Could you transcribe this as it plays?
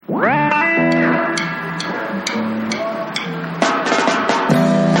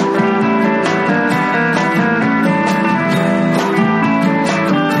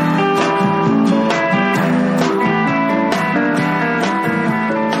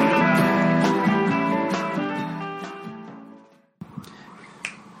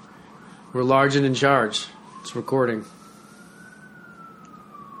We're large and in charge. It's recording.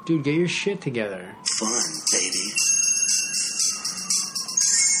 Dude, get your shit together. Fun, baby.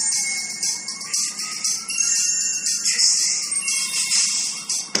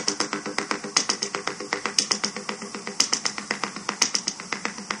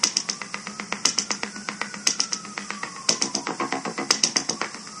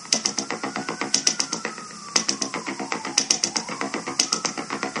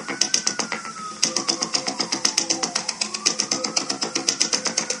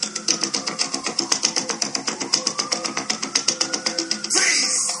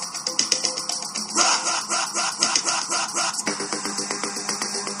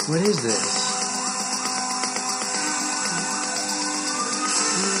 What is this?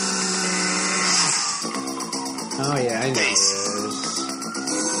 Oh yeah, I know this.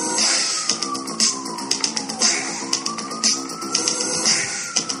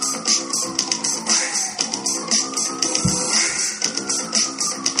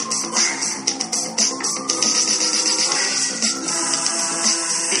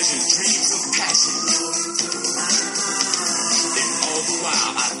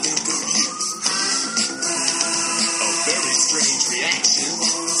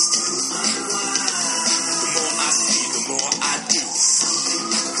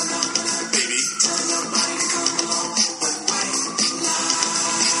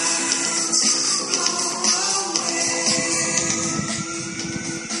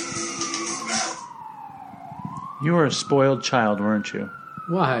 You were a spoiled child, weren't you?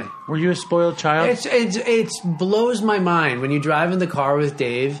 Why? Were you a spoiled child? It blows my mind when you drive in the car with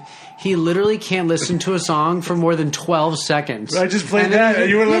Dave. He literally can't listen to a song for more than 12 seconds. I just played that.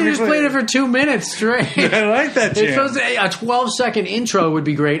 You just played it for 2 minutes straight. I like that jam. A 12-second intro would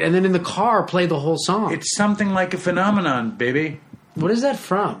be great, and then in the car, play the whole song. It's something like a phenomenon, baby. What is that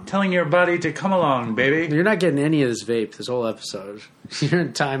from? Telling your body to come along, baby. You're not getting any of this vape this whole episode. You're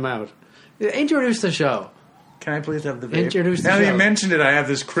in timeout. Introduce the show. Can I please have the vape? Introduce the show. Now that you mentioned it, I have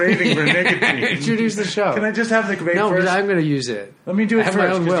this craving for nicotine. Introduce the show. Can I just have the vape no, first? No, I'm going to use it. Let me do it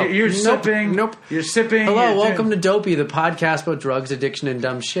first. You're sipping. Nope. You're sipping. Hello, welcome to Dopey, the podcast about drugs, addiction, and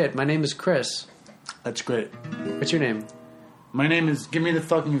dumb shit. My name is Chris. That's great. What's your name? My name is... Give me the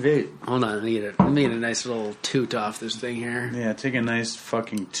fucking vape. Hold on, let me get a nice little toot off this thing here. Yeah, take a nice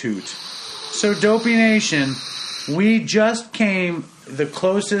fucking toot. So, Dopey Nation, we just came the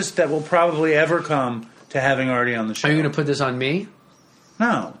closest that we'll probably ever come to having Artie on the show. Are you going to put this on me?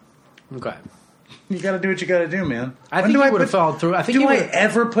 No. Okay. You got to do what you got to do, man. I think he would have followed through. Do I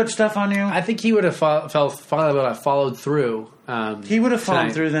ever put stuff on you? I think he would have followed through. He would have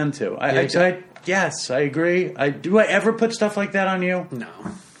followed through then too. Yes, I agree. Do I ever put stuff like that on you? No.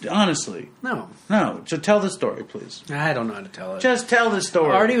 Honestly. No. So tell the story, please. I don't know how to tell it. Just tell the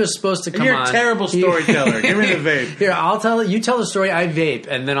story. Artie was supposed to come on. You're a terrible storyteller. Give me the vape. Here, I'll tell it. You tell the story, I vape,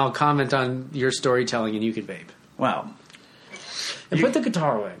 and then I'll comment on your storytelling and you can vape. Wow. And put the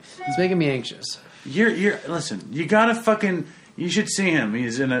guitar away. It's making me anxious. Listen, you gotta fucking... You should see him.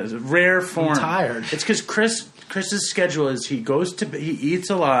 He's in a rare form. I'm tired. It's because Chris's schedule is he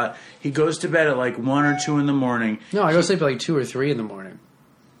eats a lot. He goes to bed at like 1 or 2 in the morning. No, I go to sleep at like 2 or 3 in the morning.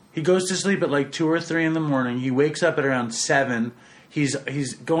 He goes to sleep at like 2 or 3 in the morning. He wakes up at around 7. He's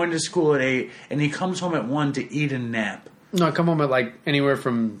going to school at 8, and he comes home at 1 to eat and nap. No, I come home at like anywhere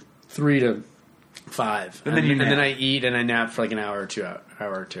from 3 to 5, and then I eat and I nap for like an hour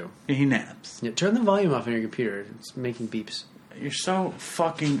or two. He naps. Yeah, turn the volume off on your computer. It's making beeps. You're so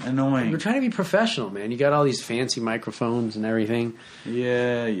fucking annoying. We're trying to be professional, man. You got all these fancy microphones and everything.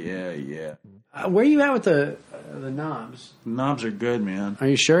 Yeah. Where are you at with the knobs? The knobs are good, man. Are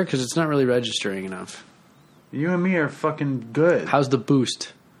you sure? Because it's not really registering enough. You and me are fucking good. How's the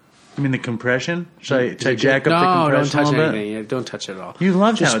boost? You mean the compression? Should I jack up the compression? No, don't touch a little anything. bit? Don't touch it at all. You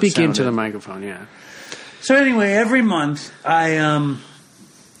loved Just how it speak sounded. into the microphone, yeah. So anyway, every month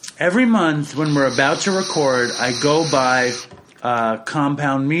when we're about to record, I go by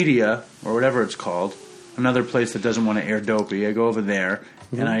Compound Media, or whatever it's called, another place that doesn't want to air Dopey. I go over there,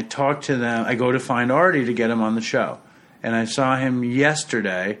 and I talk to them. I go to find Artie to get him on the show. And I saw him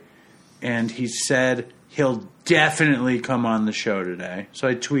yesterday, and he said he'll definitely come on the show today. So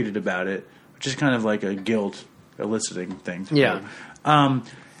I tweeted about it, which is kind of like a guilt eliciting thing. Yeah.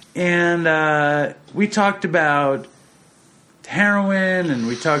 And we talked about heroin, and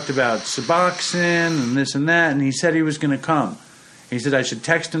we talked about Suboxone, and this and that, and he said he was going to come. He said I should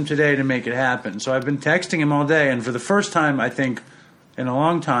text him today to make it happen. So I've been texting him all day, and for the first time, I think, in a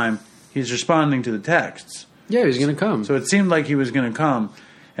long time, he's responding to the texts. Yeah, he's going to come. So it seemed like he was going to come.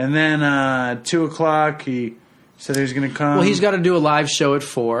 And then 2 o'clock, he So he's going to come. Well, he's got to do a live show at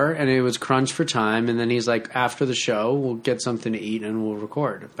 4, and it was crunch for time. And then he's like, after the show, we'll get something to eat and we'll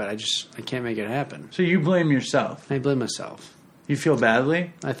record. But I can't make it happen. So you blame yourself. I blame myself. You feel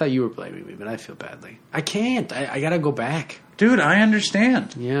badly? I thought you were blaming me, but I feel badly. I can't. I got to go back. Dude, I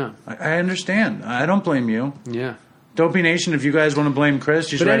understand. Yeah. I understand. I don't blame you. Yeah. Dopey Nation, if you guys want to blame Chris,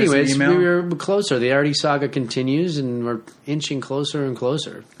 just write us an email. We were closer. The Artie saga continues, and we're inching closer and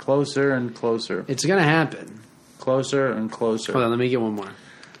closer. Closer and closer. It's going to happen. Closer and closer. Hold on, let me get one more.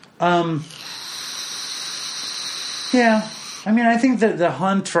 Yeah. I mean, I think that the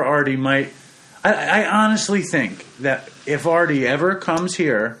hunt for Artie might... I honestly think that if Artie ever comes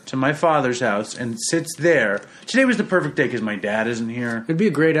here to my father's house and sits there... Today was the perfect day because my dad isn't here. It'd be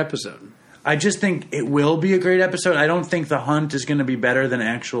a great episode. I just think it will be a great episode. I don't think the hunt is going to be better than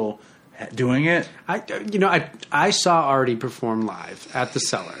actual doing it. I saw Artie perform live at the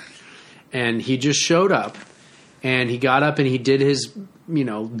Cellar, and he just showed up, and he got up and he did his,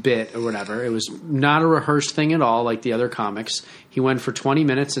 bit or whatever. It was not a rehearsed thing at all like the other comics. He went for 20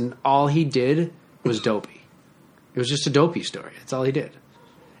 minutes, and all he did was Dopey. It was just a Dopey story. That's all he did.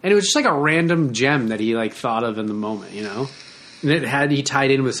 And it was just like a random gem that he thought of in the moment, And he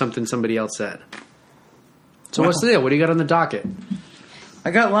tied in with something somebody else said. So what's the deal? What do you got on the docket? I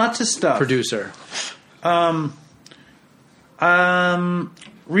got lots of stuff. Producer.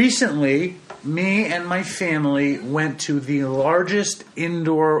 Recently, me and my family went to the largest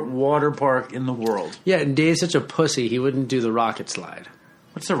indoor water park in the world. Yeah, and Dave's such a pussy, he wouldn't do the rocket slide.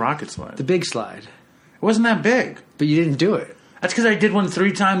 What's the rocket slide? The big slide. It wasn't that big. But you didn't do it. That's because I did one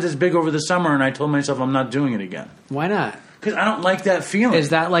 3 times as big over the summer, and I told myself I'm not doing it again. Why not? Because I don't like that feeling. Is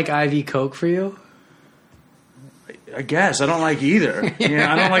that like IV Coke for you? I guess. I don't like either.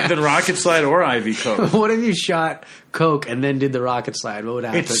 Yeah, I don't like the rocket slide or IV Coke. What if you shot Coke and then did the rocket slide? What would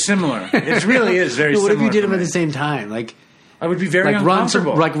happen? It's similar. It really is very similar. What if you did them at the same time? I would be very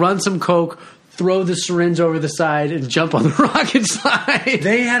uncomfortable. Run some Coke, throw the syringe over the side, and jump on the rocket slide.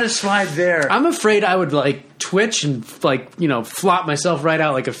 They had a slide there. I'm afraid I would twitch and flop myself right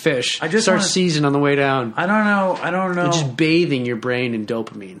out like a fish. I just start seizing on the way down. I don't know. You're just bathing your brain in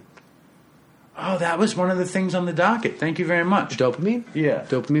dopamine. Oh, that was one of the things on the docket. Thank you very much. Dopamine? Yeah.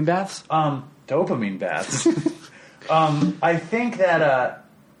 Dopamine baths? Dopamine baths. I think that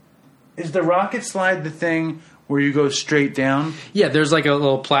is the rocket slide the thing where you go straight down? Yeah, there's a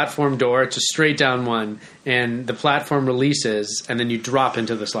little platform door. It's a straight down one, and the platform releases, and then you drop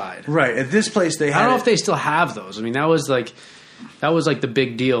into the slide. Right. At this place, they had. I don't know if they still have those. I mean, that was the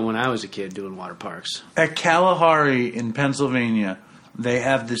big deal when I was a kid doing water parks. At Kalahari in Pennsylvania, they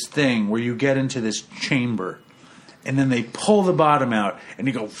have this thing where you get into this chamber, and then they pull the bottom out, and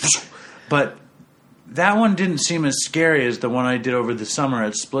you go. But that one didn't seem as scary as the one I did over the summer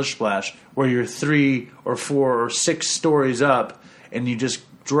at Splish Splash, where you're 3 or 4 or 6 stories up, and you just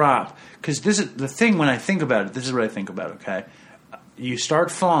drop. Because this is the thing when I think about it. This is what I think about. Okay, you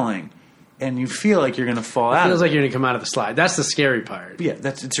start falling, and you feel like you're going to fall out. It feels like you're going to come out of the slide. That's the scary part. Yeah,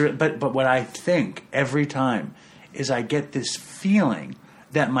 but what I think every time is I get this feeling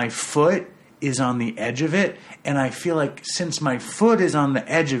that my foot is on the edge of it, and I feel like since my foot is on the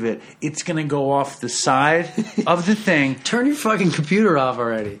edge of it, it's going to go off the side of the thing. Turn your fucking computer off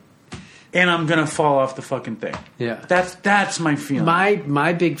already. And I'm going to fall off the fucking thing. Yeah. That's my feeling.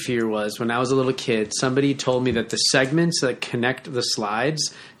 My big fear was when I was a little kid, somebody told me that the segments that connect the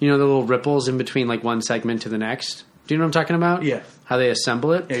slides, the little ripples in between one segment to the next. Do you know what I'm talking about? Yeah. How they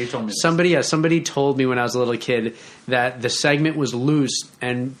assemble it? Yeah, you told me. Somebody told me when I was a little kid that the segment was loose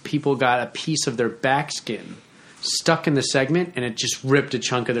and people got a piece of their back skin stuck in the segment and it just ripped a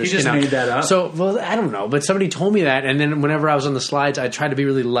chunk of their skin out. You just made that up? So, I don't know, but somebody told me that, and then whenever I was on the slides, I tried to be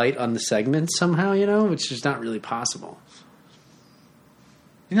really light on the segments somehow, which is not really possible.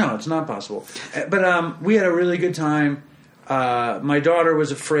 No, it's not possible. But we had a really good time. My daughter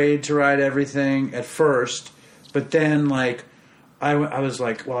was afraid to ride everything at first, but then I was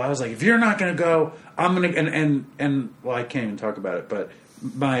like, if you're not going to go, I'm going to, and I can't even talk about it, but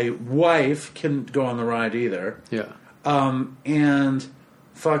my wife couldn't go on the ride either. Yeah. And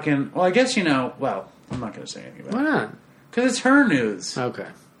fucking, I guess, I'm not going to say anything about it. Why not? Because it's her news. Okay.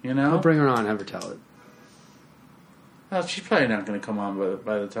 I'll bring her on, have her tell it. Well, she's probably not going to come on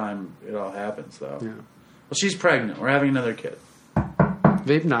by the time it all happens, though. Yeah. Well, she's pregnant. We're having another kid.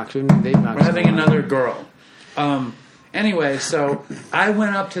 Vape knocks. We're having another girl. Anyway, so I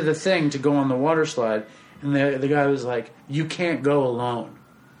went up to the thing to go on the water slide, and the guy was like, "You can't go alone."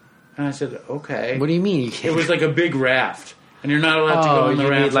 And I said, "Okay." What do you mean you can't? It was like a big raft, and you're not allowed to go on the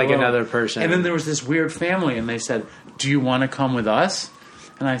raft need alone. another person. And then there was this weird family, and they said, "Do you want to come with us?"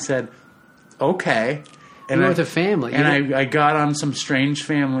 And I said, "Okay." You went with a family. And I got on some strange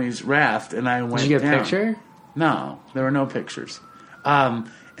family's raft, and I went Did you get down. a picture? No, there were no pictures. And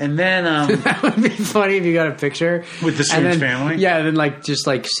then... that would be funny if you got a picture. With the strange family? Yeah, and then just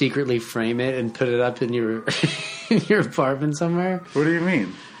secretly frame it and put it up in your in your apartment somewhere. What do you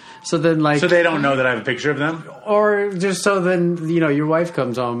mean? So then So they don't know that I have a picture of them? Or just so then, your wife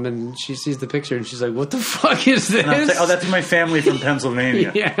comes home and she sees the picture and she's like, what the fuck is this? And I'll say, that's my family from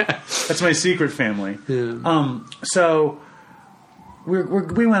Pennsylvania. Yeah. That's my secret family. Yeah. So we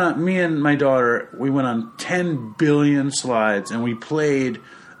went on, me and my daughter, we went on 10 billion slides and we played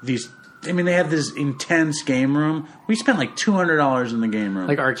these, they have this intense game room. We spent like $200 in the game room.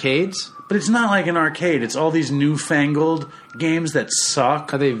 Like arcades? But it's not like an arcade. It's all these newfangled games that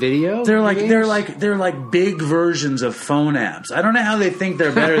suck. Are they video? They're games? they're like big versions of phone apps. I don't know how they think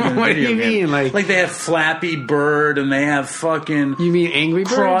they're better than What video do you games. mean? Like they have Flappy Bird and they have fucking You mean Angry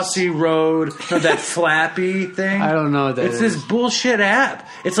Birds? Crossy Road. No, that Flappy thing. I don't know what that it's is. this bullshit app.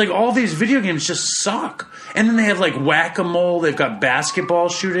 It's like all these video games just suck. And then they have like Whack-A-Mole. They've got basketball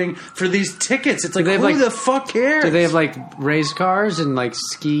shooting for these tickets. It's like, who the fuck cares? Do they have race cars and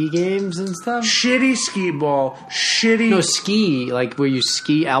ski games and stuff? Shitty skee ball. Shitty. No, ski, where you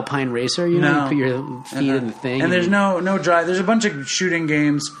ski Alpine Racer, you put your feet in the thing. And there's no drive. There's a bunch of shooting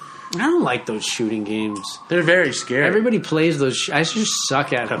games. I don't like those shooting games. They're very scary. Everybody plays those. I just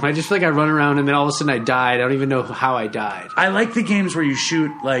suck at them. I just feel like I run around and then all of a sudden I died. I don't even know how I died. I like the games where you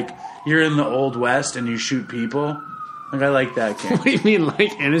shoot, you're in the Old West and you shoot people. I like that game. What do you mean,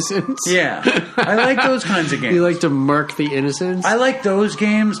 Innocence? Yeah. I like those kinds of games. You like to murk the innocents? I like those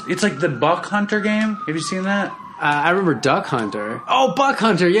games. It's like the Buck Hunter game. Have you seen that? I remember Duck Hunter. Oh, Buck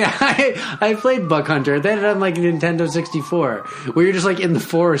Hunter, yeah. I played Buck Hunter. They had it on Nintendo 64, where you're just in the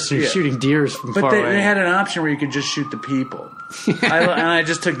forest and you're shooting deers from far away. But they had an option where you could just shoot the people. And I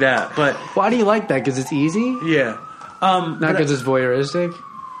just took that. But why do you like that? Because it's easy? Yeah. Not because it's voyeuristic?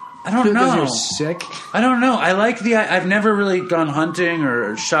 I don't know. Because you're sick? I don't know. I like I've never really gone hunting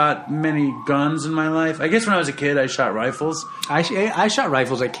or shot many guns in my life. I guess when I was a kid, I shot rifles. I shot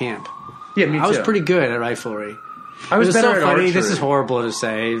rifles at camp. Yeah, me too. I was pretty good at riflery. I was better at archery. This is horrible to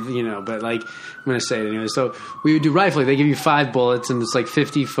say, but I'm going to say it anyway. So we would do rifling. They give you 5 bullets and it's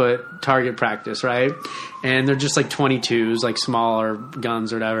 50-foot target practice, right? And they're just 22s, smaller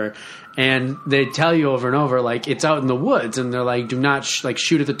guns or whatever. And they tell you over and over, it's out in the woods, and they're do not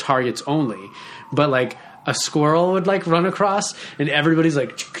shoot at the targets only. But a squirrel would run across, and everybody's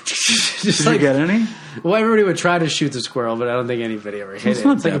just Did you get any? Well, everybody would try to shoot the squirrel, but I don't think anybody ever hit it's it.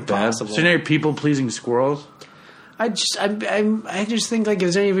 Not it's that impossible. Bad. So now you're people pleasing squirrels. I just think if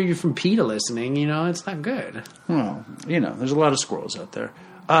there's anybody from PETA listening, it's not good. Well, there's a lot of squirrels out there.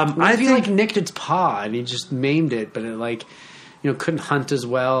 I think nicked its paw and he just maimed it, but it couldn't hunt as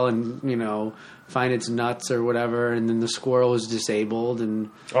well and find its nuts or whatever, and then the squirrel was disabled. And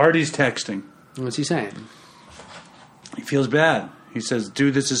Artie's texting. What's he saying? He feels bad. He says,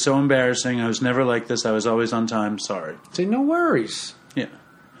 "Dude, this is so embarrassing. I was never like this. I was always on time. Sorry." Say no worries. Yeah.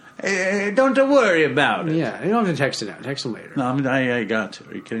 Don't worry about it. Yeah, you don't have to text it now. Text him later. No, I got to.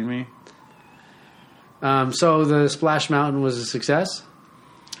 Are you kidding me? So the Splash Mountain was a success?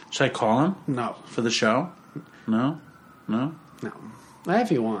 Should I call him? No. For the show? No?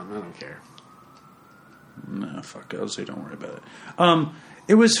 If you want, I don't care. No, fuck it. I'll say don't worry about it.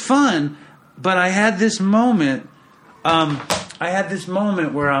 It was fun, but I had this moment. Where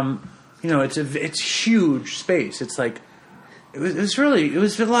it's huge space. It's it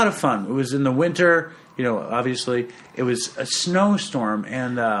was a lot of fun. It was in the winter, obviously. It was a snowstorm,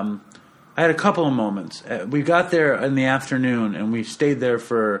 and I had a couple of moments. We got there in the afternoon, and we stayed there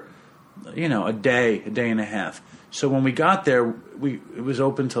for, a day and a half. So when we got there, it was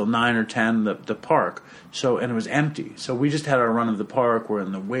open till 9 or 10, the park. And it was empty. So we just had our run of the park. We're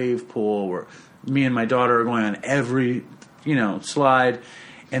in the wave pool. Where me and my daughter are going on every, slide.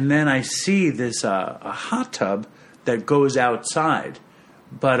 And then I see this a hot tub that goes outside.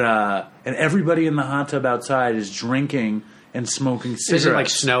 But and everybody in the hot tub outside is drinking and smoking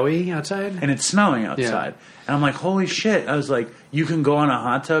cigarettes. Is it snowy outside? And it's snowing outside. Yeah. And I'm like, holy shit. I was like, you can go on a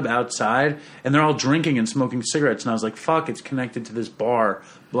hot tub outside, and they're all drinking and smoking cigarettes. And I was like, fuck, it's connected to this bar,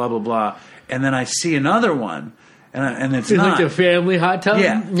 blah, blah, blah. And then I see another one, and it's not. Like a family hot tub?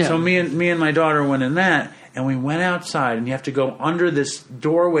 Yeah. So me and my daughter went in that, and we went outside, and you have to go under this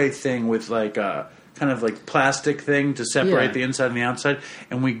doorway thing with kind of plastic thing to separate the inside and the outside.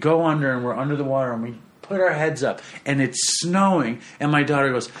 And we go under, and we're under the water, and we put our heads up, and it's snowing. And my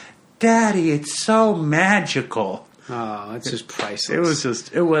daughter goes, "Daddy, it's so magical." Oh, it's just priceless.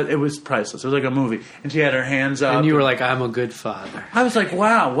 It was priceless. It was like a movie. And she had her hands up. And you were like, I'm a good father. I was like,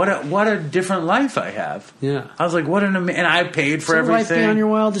 wow, what a different life I have. Yeah. I was like, and I paid for it's everything. Life beyond your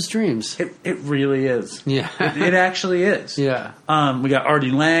wildest dreams. It really is. Yeah. It actually is. Yeah. We got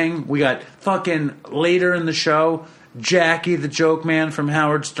Artie Lang. We got fucking later in the show, Jackie the Joke Man from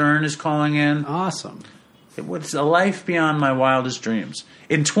Howard Stern is calling in. Awesome. It was a life beyond my wildest dreams.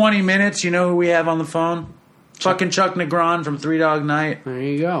 In 20 minutes, you know who we have on the phone? Fucking Chuck Negron from Three Dog Night. There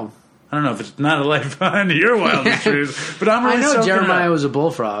you go. I don't know if it's not a life behind your wildest dreams, but I'm really I know soaking Jeremiah it up. was a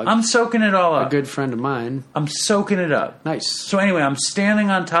bullfrog. I'm soaking it all up. A good friend of mine. I'm soaking it up. Nice. So anyway, I'm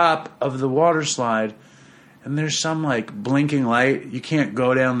standing on top of the water slide, and there's some like blinking light. You can't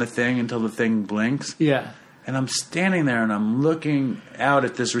go down the thing until the thing blinks. Yeah. And I'm standing there, and I'm looking out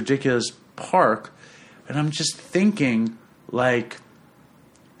at this ridiculous park, and I'm just thinking, like,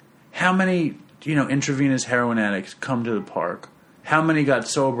 how many, intravenous heroin addicts come to the park? How many got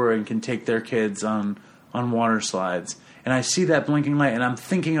sober and can take their kids on water slides? And I see that blinking light, and I'm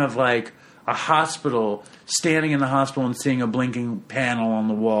thinking of, like, a hospital, standing in the hospital and seeing a blinking panel on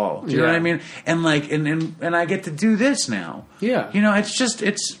the wall. Do you know what I mean? And, like, and I get to do this now. Yeah.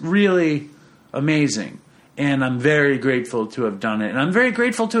 It's really amazing. And I'm very grateful to have done it. And I'm very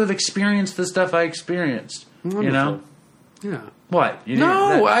grateful to have experienced the stuff I experienced. Wonderful. Yeah. What?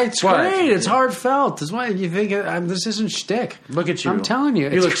 It's great. It's heartfelt. That's why you think this isn't shtick. Look at you. I'm telling you.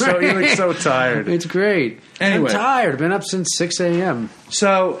 You look so tired. It's great. Anyway. I'm tired. I've been up since 6 a.m.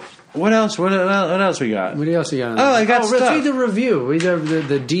 So, what else? What else we got? What else you got? I got stuff. Let's read the review. Read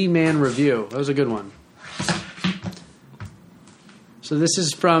the D-Man review. That was a good one. So this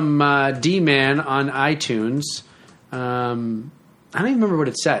is from D-Man on iTunes. I don't even remember what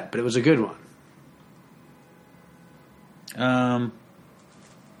it said, but it was a good one.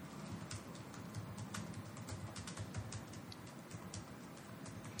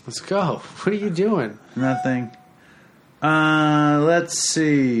 Let's go. What are you doing? Nothing. Let's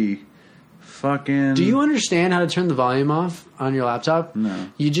see. Fucking. Do you understand how to turn the volume off on your laptop?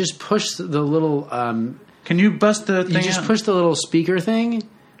 No. You just push the little. Can you bust the thing? You just push the little speaker thing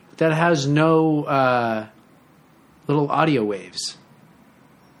that has no little audio waves.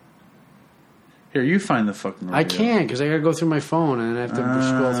 Here, you find the fucking review. I can't because I gotta go through my phone and I have to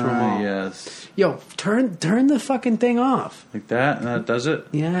scroll through them all. Yes. Yo, turn the fucking thing off. Like that? And that does it?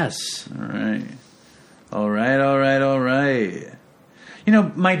 Yes. All right.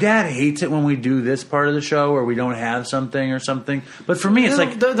 My dad hates it when we do this part of the show where we don't have something or something. But for me, it's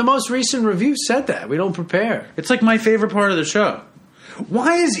like... The most recent review said that. We don't prepare. It's like my favorite part of the show.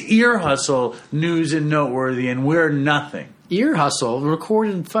 Why is Ear Hustle news and noteworthy and we're nothing? Ear Hustle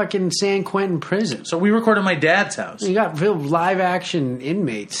recorded fucking San Quentin prison. So we recorded my dad's house. You got real live action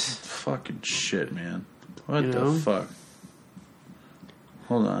inmates. Fucking shit, man. What the fuck?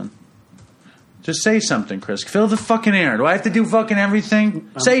 Hold on. Just say something, Chris. Fill the fucking air. Do I have to do fucking everything?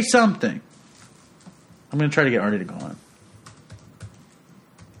 Say something. I'm going to try to get Artie to go on.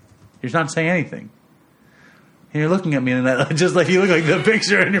 You're not saying anything. You're looking at me in that just like you look like the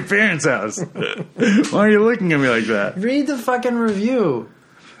picture in your parents' house. Why are you looking at me like that? Read the fucking review.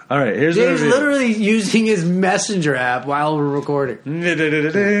 All right, here's Dave's the review. literally using his messenger app while we're recording.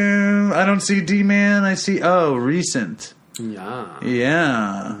 I don't see D-Man. I see, recent. Yeah.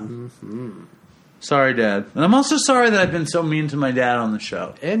 Mm-hmm. Sorry, Dad. And I'm also sorry that I've been so mean to my dad on the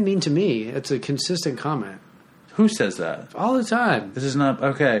show. And mean to me. It's a consistent comment. Who says that? All the time. This is not...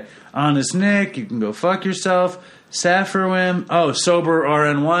 Okay. Honest Nick, you can go fuck yourself. Saffirwim. Oh, Sober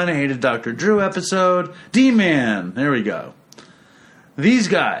RN1, hated Dr. Drew episode. D-Man. There we go. These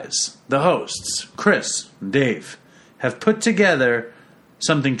guys, the hosts, Chris and Dave, have put together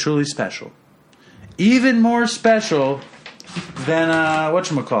something truly special. Even more special than,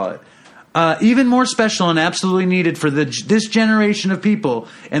 whatchamacallit. Even more special and absolutely needed for this generation of people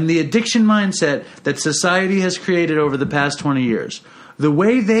and the addiction mindset that society has created over the past 20 years. The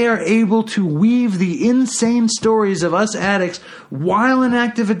way they are able to weave the insane stories of us addicts while in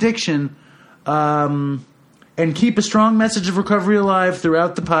active addiction and keep a strong message of recovery alive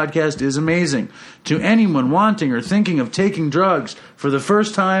throughout the podcast is amazing. To anyone wanting or thinking of taking drugs for the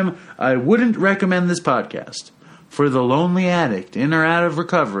first time, I wouldn't recommend this podcast. For the lonely addict, in or out of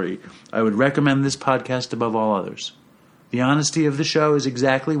recovery, I would recommend this podcast above all others. The honesty of the show is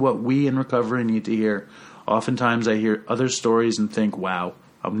exactly what we in recovery need to hear. Oftentimes I hear other stories and think, wow,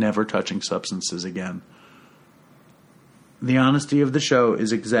 I'm never touching substances again. The honesty of the show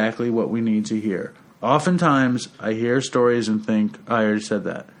is exactly what we need to hear. Oftentimes I hear stories and think, I already said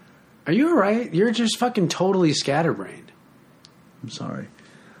that. Are you alright? You're just fucking totally scatterbrained. I'm sorry.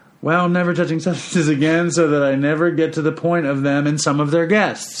 Wow, never touching substances again so that I never get to the point of them and some of their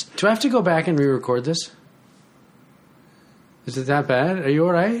guests. Do I have to go back and re-record this? Is it that bad? Are you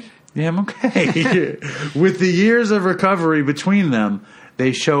all right? Yeah, I'm okay. With the years of recovery between them,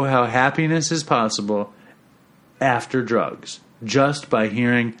 they show how happiness is possible after drugs, just by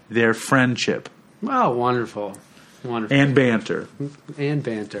hearing their friendship. Oh, wonderful. Wonderful. And banter. And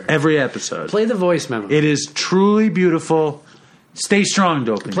banter. Every episode. Play the voice memo. It is truly beautiful. Stay strong,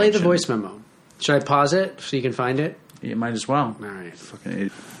 Dopey Play the Nation. voice memo. Should I pause it so you can find it? You might as well. All right. Fucking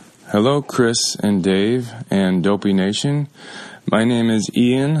idiot. Hello, Chris and Dave and Dopey Nation. My name is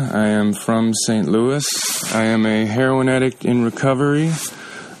Ian. I am from St. Louis. I am a heroin addict in recovery.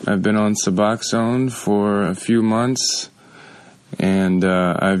 I've been on Suboxone for a few months, and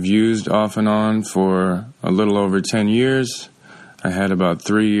I've used off and on for a little over 10 years. I had about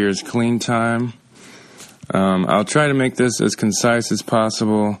 3 years clean time. I'll try to make this as concise as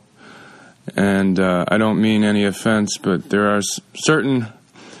possible, and I don't mean any offense, but there are certain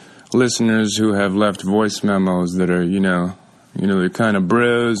listeners who have left voice memos that are, they're kind of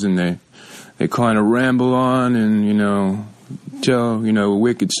bros, and they kind of ramble on and, tell,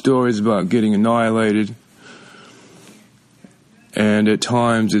 wicked stories about getting annihilated. And at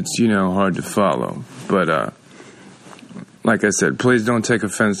times it's, hard to follow. But, like I said, please don't take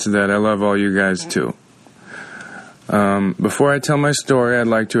offense to that. I love all you guys, too. Before I tell my story, I'd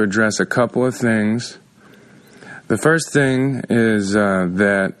like to address a couple of things. The first thing is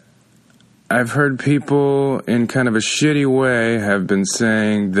that I've heard people in kind of a shitty way have been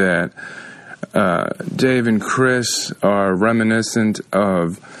saying that Dave and Chris are reminiscent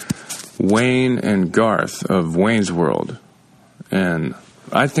of Wayne and Garth of Wayne's World. And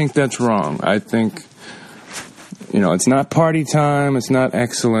I think that's wrong. I think, it's not party time, it's not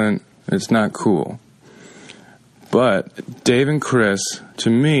excellent, it's not cool. But Dave and Chris, to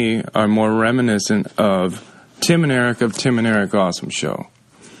me, are more reminiscent of Tim and Eric of Tim and Eric Awesome Show.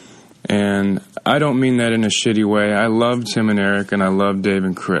 And I don't mean that in a shitty way. I love Tim and Eric, and I love Dave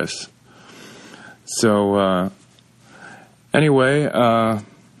and Chris. So, anyway,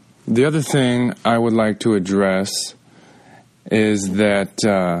 the other thing I would like to address is that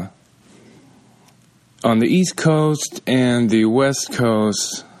on the East Coast and the West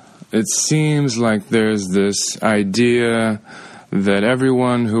Coast, it seems like there's this idea that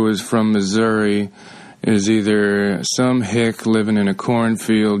everyone who is from Missouri is either some hick living in a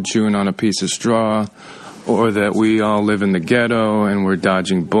cornfield chewing on a piece of straw, or that we all live in the ghetto and we're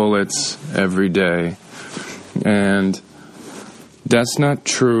dodging bullets every day. And that's not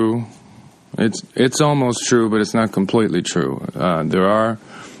true. It's almost true, but it's not completely true. There are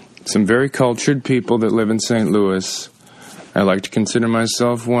some very cultured people that live in St. Louis. I like to consider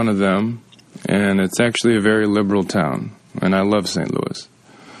myself one of them, and it's actually a very liberal town, and I love St. Louis.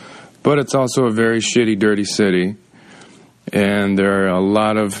 But it's also a very shitty, dirty city, and there are a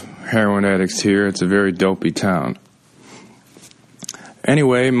lot of heroin addicts here. It's a very dopey town.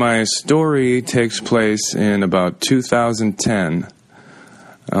 Anyway, my story takes place in about 2010.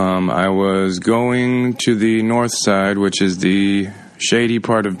 I was going to the north side, which is the shady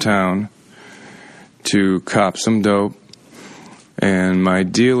part of town, to cop some dope. And my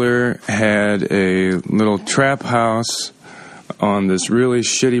dealer had a little trap house on this really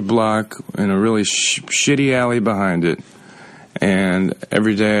shitty block in a really shitty alley behind it. And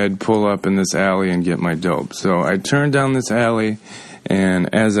every day I'd pull up in this alley and get my dope. So I turned down this alley,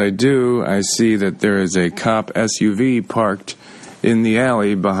 and as I do, I see that there is a cop SUV parked in the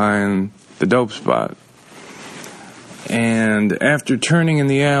alley behind the dope spot. And after turning in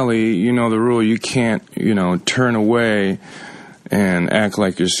the alley, you know the rule, you can't, turn away and act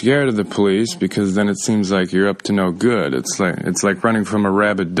like you're scared of the police, because then it seems like you're up to no good. It's like running from a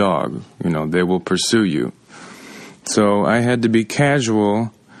rabid dog. They will pursue you. So I had to be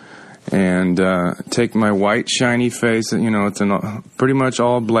casual and take my white, shiny face. It's a pretty much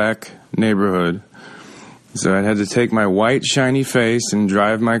all black neighborhood. So I had to take my white, shiny face and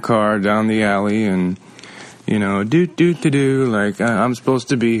drive my car down the alley and, like I'm supposed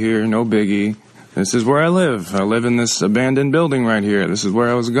to be here, no biggie. This is where I live. I live in this abandoned building right here. This is where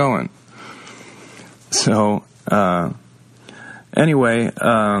I was going. So, anyway,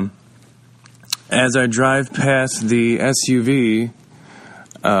 as I drive past the SUV,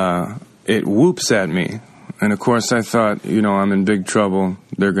 it whoops at me. And, of course, I thought, I'm in big trouble.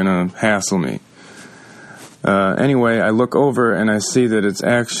 They're going to hassle me. Anyway, I look over and I see that it's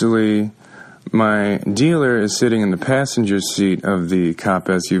actually my dealer is sitting in the passenger seat of the cop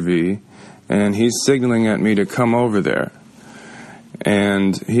SUV, and he's signaling at me to come over there.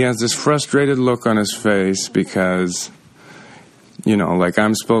 And he has this frustrated look on his face because like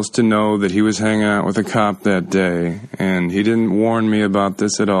I'm supposed to know that he was hanging out with a cop that day, and he didn't warn me about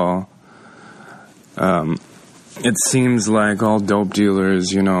this at all. It seems like all dope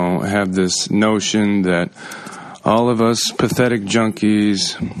dealers, have this notion that all of us pathetic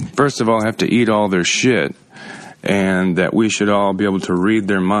junkies, first of all, have to eat all their shit, and that we should all be able to read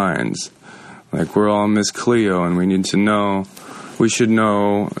their minds. Like we're all Miss Cleo, and we should know,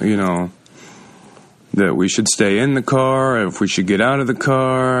 that we should stay in the car, if we should get out of the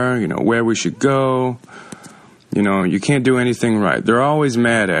car, where we should go. You can't do anything right. They're always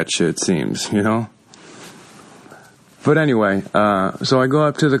mad at you, it seems, But anyway, so I go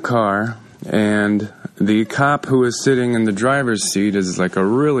up to the car, and the cop who is sitting in the driver's seat is like a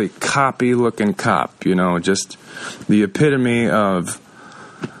really coppy-looking cop, just the epitome of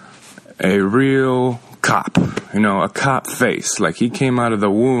a real cop, a cop face. Like he came out of the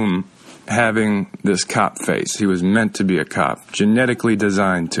womb having this cop face. He was meant to be a cop, genetically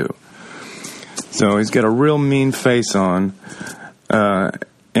designed to. So he's got a real mean face on.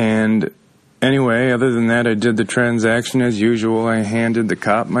 And anyway, other than that, I did the transaction as usual. I handed the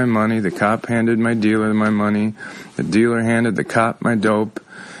cop my money. The cop handed my dealer my money. The dealer handed the cop my dope.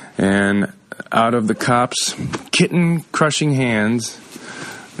 And out of the cop's kitten-crushing hands,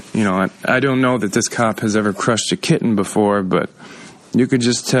 I don't know that this cop has ever crushed a kitten before, but you could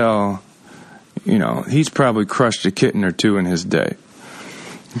just tell, he's probably crushed a kitten or two in his day.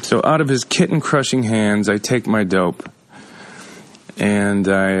 So out of his kitten-crushing hands, I take my dope, and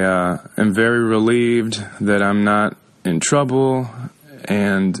I am very relieved that I'm not in trouble,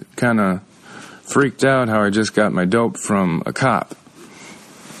 and kind of freaked out how I just got my dope from a cop.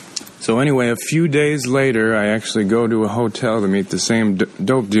 So anyway, a few days later, I actually go to a hotel to meet the same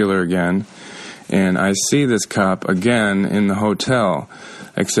dope dealer again, and I see this cop again in the hotel,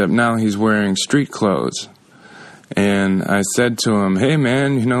 except now he's wearing street clothes. And I said to him, hey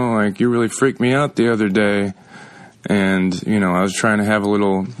man, you really freaked me out the other day. And, I was trying to have a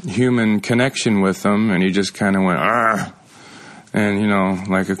little human connection with him, and he just kind of went, argh, and,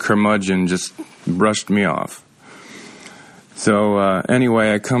 like a curmudgeon, just brushed me off. So,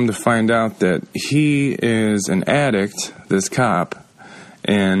 anyway, I come to find out that he is an addict, this cop,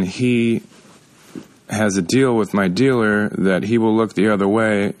 and he has a deal with my dealer that he will look the other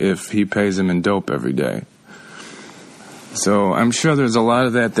way if he pays him in dope every day. So I'm sure there's a lot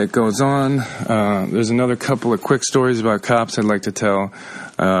of that goes on. There's another couple of quick stories about cops I'd like to tell.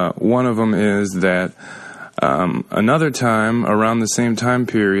 One of them is that another time, around the same time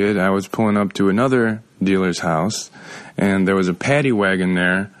period, I was pulling up to another dealer's house, and there was a paddy wagon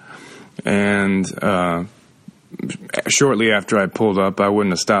there, and shortly after I pulled up, I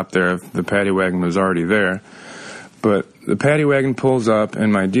wouldn't have stopped there if the paddy wagon was already there, but the paddy wagon pulls up,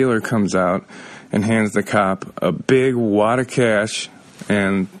 and my dealer comes out and hands the cop a big wad of cash,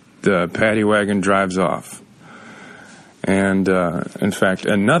 and the paddy wagon drives off. And in fact,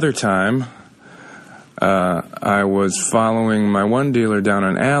 another time, I was following my one dealer down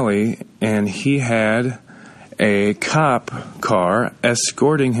an alley, and he had a cop car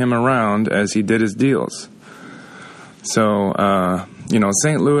escorting him around as he did his deals. So,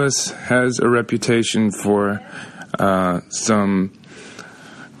 St. Louis has a reputation for some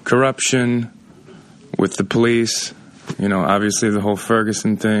corruption with the police. Obviously the whole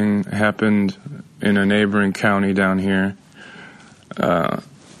Ferguson thing happened in a neighboring county down here.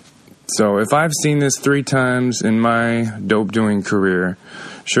 So if I've seen this 3 times in my dope-doing career,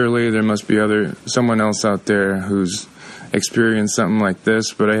 surely there must be someone else out there who's experienced something like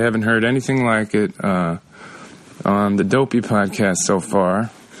this, but I haven't heard anything like it on the Dopey podcast so far.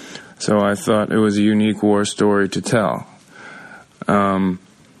 So I thought it was a unique war story to tell.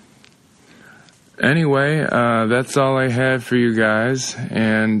 Anyway, that's all I had for you guys,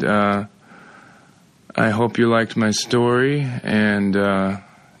 and I hope you liked my story, and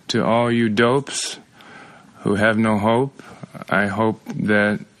to all you dopes who have no hope, I hope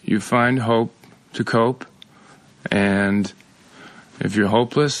that you find hope to cope, and if you're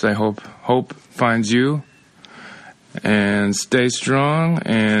hopeless, I hope hope finds you, and stay strong,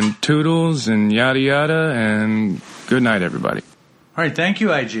 and toodles, and yada yada, and good night, everybody. All right, thank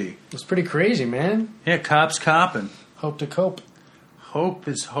you, IG. It's pretty crazy, man. Yeah, cops copping. Hope to cope. Hope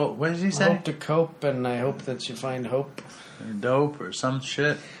is hope. What does he say? Hope to cope, and I hope that you find hope. Or dope or some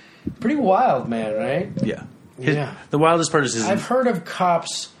shit. Pretty wild, man, right? Yeah. Yeah. The wildest part is his... I've heard of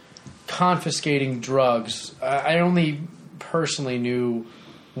cops confiscating drugs. I only personally knew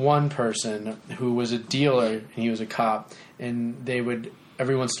one person who was a dealer, and he was a cop, and they would,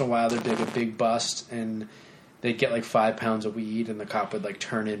 every once in a while, there'd be a big bust, and they'd get 5 pounds of weed, and the cop would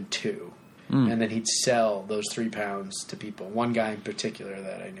turn in 2. and then he'd sell those 3 pounds to people. One guy in particular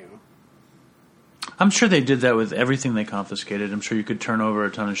that I knew. I'm sure they did that with everything they confiscated. I'm sure you could turn over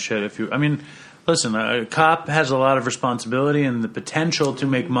a ton of shit if you. I mean, listen, a cop has a lot of responsibility and the potential to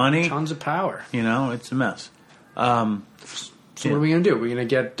make money. Tons of power. You know, it's a mess. So what are we going to do? We're going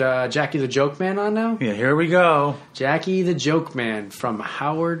to get Jackie the Joke Man on now? Yeah, here we go. Jackie the Joke Man from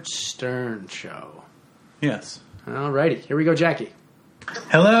Howard Stern Show. Yes. Alrighty, here we go, Jackie.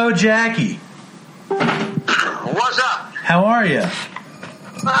 Hello, Jackie. What's up? How are you?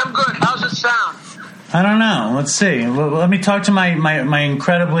 I'm good. How's it sound? I don't know. Let's see. Let me talk to my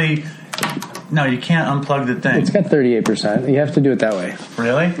incredibly... No, you can't unplug the thing. It's got 38%. You have to do it that way.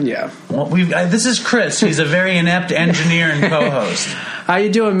 Really? Yeah. Well, this is Chris. He's a very inept engineer and co-host. How you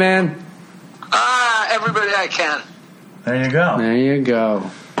doing, man? Everybody I can. There you go. There you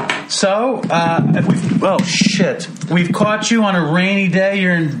go. So, shit. We've caught you on a rainy day.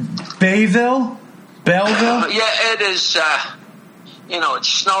 You're in Belleville? Yeah, it is. It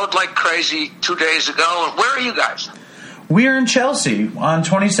snowed like crazy 2 days ago. Where are you guys? We're in Chelsea on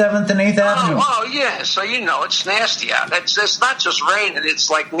 27th and 8th Avenue. Oh, yeah. So, it's nasty out. It's not just raining. It's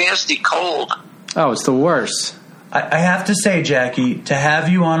like nasty cold. Oh, it's the worst. I have to say, Jackie, to have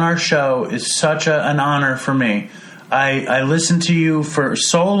you on our show is such an honor for me. I listened to you for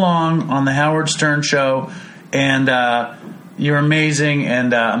so long on the Howard Stern Show, and you're amazing,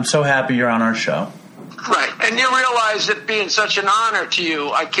 and I'm so happy you're on our show. Right. And you realize it being such an honor to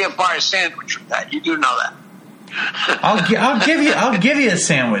you, I can't buy a sandwich with that. You do know that. I'll give you a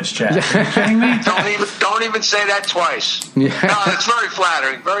sandwich, Jack. Are you kidding me? Don't even say that twice. Yeah. No, it's very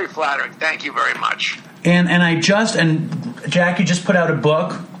flattering. Very flattering. Thank you very much. And Jackie just put out a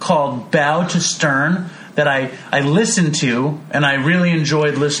book called Bow to Stern that I listened to, and I really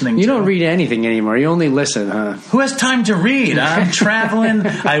enjoyed listening to. You don't read anything anymore. You only listen, huh? Who has time to read? I'm traveling.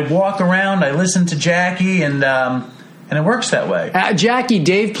 I walk around. I listen to Jackie, and it works that way. Jackie,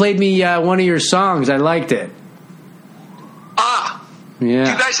 Dave played me one of your songs. I liked it. Yeah.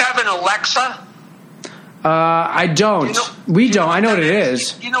 Do you guys have an Alexa? I don't. We don't. I know what it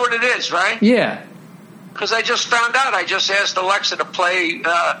is. You know what it is, right? Yeah. Because I just found out. I just asked Alexa to play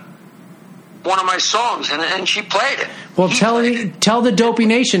one of my songs, and she played it. Well, tell the Dopey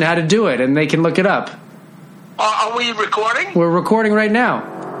Nation how to do it, and they can look it up. Are we recording? We're recording right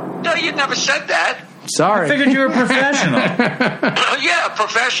now. No, you never said that. Sorry. I figured you were a professional. Yeah, a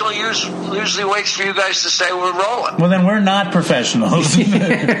professional usually waits for you guys to say we're rolling. Well, then we're not professionals.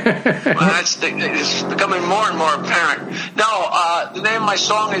 Well, it's becoming more and more apparent. No, the name of my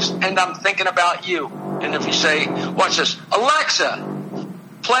song is And I'm Thinking About You. And if you say, watch this, Alexa,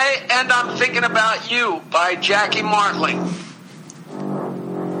 play And I'm Thinking About You by Jackie Martling.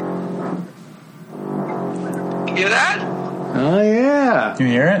 You hear that? Oh, yeah. You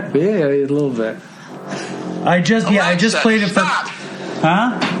hear it? Yeah, a little bit. I just played it for. Stop.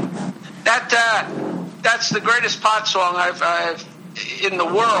 Huh? That's the greatest pot song I've in the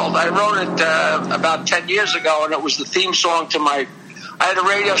world. I wrote it about 10 years ago, and it was the theme song to I had a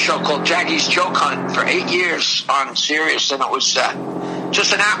radio show called Jackie's Joke Hunt for 8 years on Sirius, and it was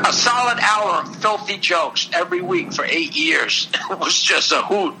just a solid hour of filthy jokes every week for 8 years. It was just a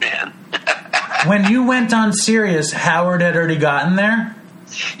hoot, man. When you went on Sirius, Howard had already gotten there?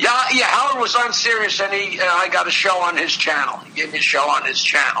 Yeah, Howard was on Sirius, and I got a show on his channel. He gave me a show on his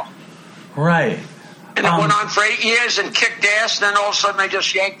channel. Right. And it went on for 8 years and kicked ass, and then all of a sudden they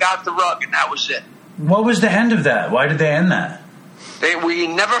just yanked out the rug, and that was it. What was the end of that? Why did they end that? We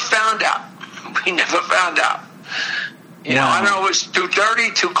never found out. We never found out. You know, I don't know, it was too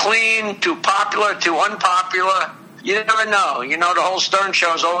dirty, too clean, too popular, too unpopular. You never know. You know, the whole Stern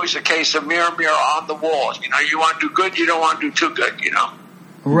Show is always a case of mirror, mirror on the wall. You know, you want to do good, you don't want to do too good, you know.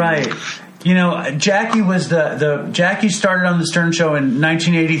 Right. You know, Jackie was Jackie started on the Stern Show in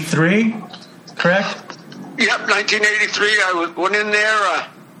 1983, correct? Yep, 1983. I went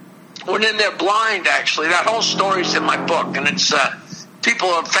in there blind, actually. That whole story's in my book, and it's people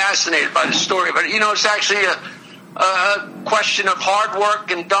are fascinated by the story. But, you know, it's actually a question of hard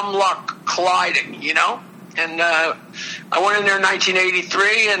work and dumb luck colliding, you know? And I went in there in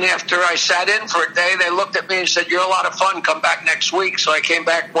 1983, and after I sat in for a day, they looked at me and said, "You're a lot of fun. Come back next week." So I came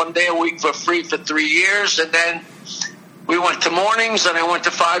back 1 day a week for free for 3 years, and then we went to mornings, and I went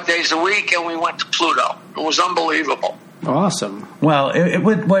to 5 days a week, and we went to Pluto. It was unbelievable. Awesome. Well,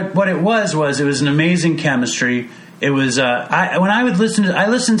 what it was an amazing chemistry. It was I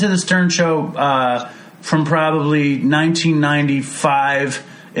listened to the Stern Show from probably 1995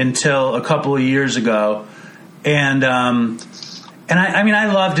 until a couple of years ago. And I mean, I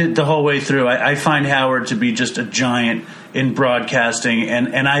loved it the whole way through. I find Howard to be just a giant in broadcasting,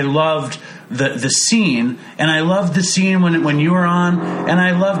 and I loved the scene, and I loved the scene when you were on, and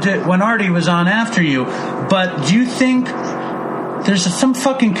I loved it when Artie was on after you. But do you think there's some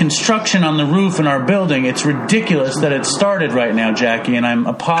fucking construction on the roof in our building? It's ridiculous that it started right now, Jackie, and I'm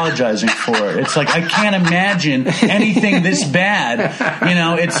apologizing for it. It's like I can't imagine anything this bad.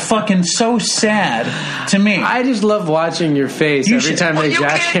 It's fucking so sad to me. I just love watching your face every time they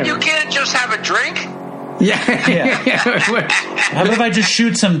jackhammer. You can't just have a drink? Yeah. How about if I just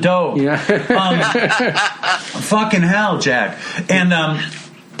shoot some dope? Yeah. Fucking hell, Jack. And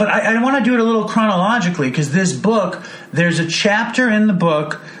but I want to do it a little chronologically, because this book, there's a chapter in the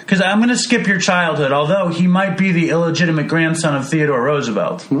book, because I'm going to skip your childhood, although he might be the illegitimate grandson of Theodore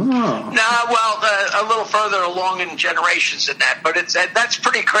Roosevelt. Oh. A little further along in generations than that, but that's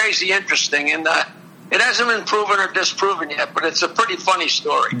pretty crazy interesting, and it hasn't been proven or disproven yet, but it's a pretty funny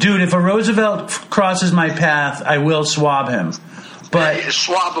story. Dude, if a Roosevelt crosses my path, I will swab him. But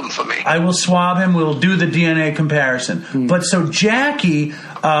swab him for me. I will swab him. We'll do the DNA comparison. But so Jackie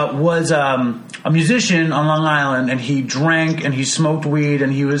was a musician on Long Island, and he drank and he smoked weed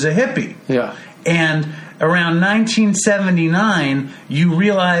and he was a hippie. Yeah. And around 1979, you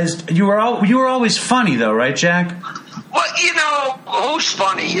realized you were always funny, though, right, Jack? Well, who's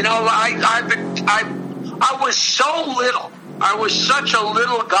funny? I was so little. I was such a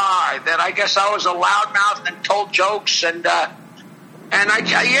little guy that I guess I was a loudmouth and told jokes, and I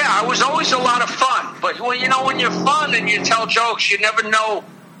was always a lot of fun. But when you're fun and you tell jokes, you never know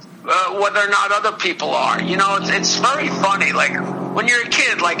whether or not other people are. It's very funny. Like when you're a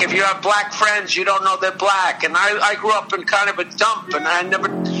kid, like if you have black friends, you don't know they're black. And I grew up in kind of a dump, and I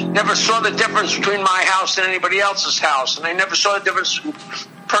never saw the difference between my house and anybody else's house, and I never saw the difference in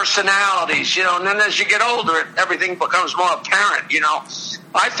personalities. And then as you get older, everything becomes more apparent.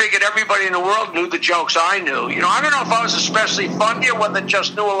 I figured everybody in the world knew the jokes I knew. I don't know if I was especially funny or whether I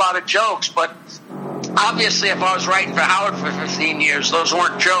just knew a lot of jokes, but obviously if I was writing for Howard for 15 years, those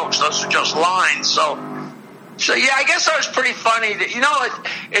weren't jokes. Those were just lines. So yeah, I guess I was pretty funny.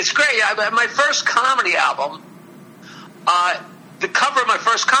 It's great. My first comedy album, the cover of my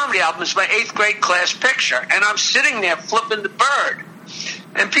first comedy album is my 8th grade class picture, and I'm sitting there flipping the bird.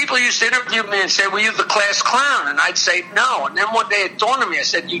 And people used to interview me and say, "Were you the class clown?" And I'd say, "No." And then one day it dawned on me. I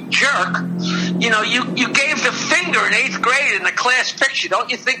said, "You jerk! You gave the finger in 8th grade in the class picture. Don't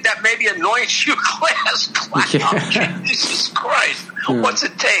you think that maybe annoys you, class clown?" Yeah. Jesus Christ, what's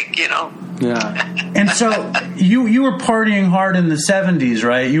it take? Yeah. And so you were partying hard in the 70s,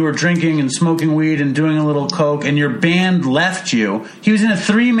 right? You were drinking and smoking weed and doing a little coke, and your band left you. He was in a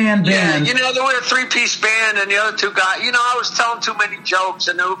 3-man band. Yeah, there were a 3-piece band, and the other 2 guys. I was telling too many jokes,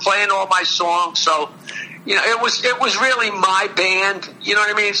 and they were playing all my songs. So, it was really my band. You know what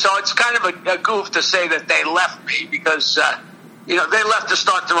I mean? So it's kind of a goof to say that they left me because. They left to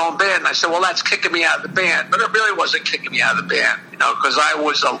start their own band. And I said, well, that's kicking me out of the band. But it really wasn't kicking me out of the band, because I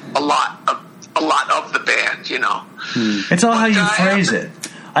was a lot of the band, It's all how you phrase it.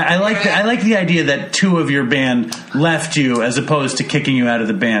 I like the idea that 2 of your band left you as opposed to kicking you out of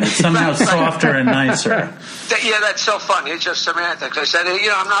the band. It's somehow softer and nicer. Yeah, that's so funny. It's just semantics. I said,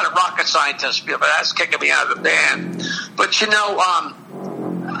 I'm not a rocket scientist, but that's kicking me out of the band. But,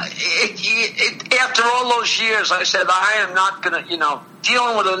 after all those years, I said, I am not going to,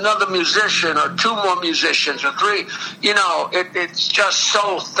 dealing with another musician or 2 more musicians or 3, it's just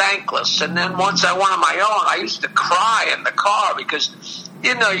so thankless. And then once I went on my own, I used to cry in the car because,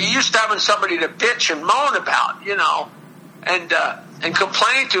 you used to having somebody to bitch and moan about, and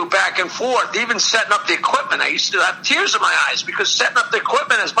complain to back and forth. Even setting up the equipment, I used to have tears in my eyes because setting up the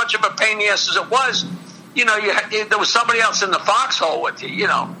equipment, as much of a pain in the ass as it was, there was somebody else in the foxhole with you,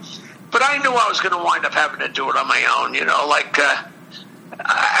 But I knew I was going to wind up having to do it on my own,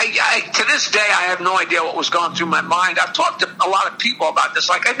 to this day, I have no idea what was going through my mind. I've talked to a lot of people about this.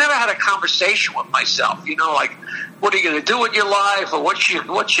 Like, I never had a conversation with myself, like, what are you going to do with your life, or what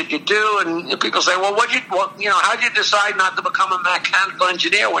should you do? And people say, well, how'd you decide not to become a mechanical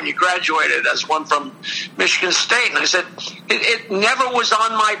engineer when you graduated as one from Michigan State? And I said, it never was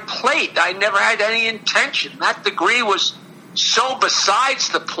on my plate. I never had any intention. That degree was so besides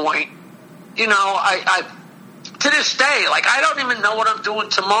the point. I to this day, like, I don't even know what I'm doing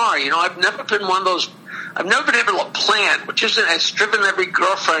tomorrow. I've never been one of those. I've never been able to plan, which it's driven every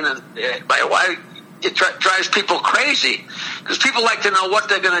girlfriend and my wife. It drives people crazy because people like to know what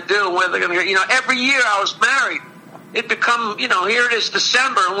they're going to do and where they're going to go. Every year I was married, it become, here it is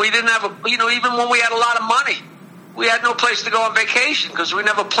December, and we didn't have even when we had a lot of money, we had no place to go on vacation because we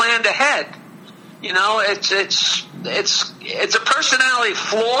never planned ahead. It's a personality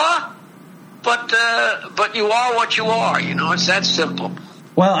flaw. But you are what you are, it's that simple.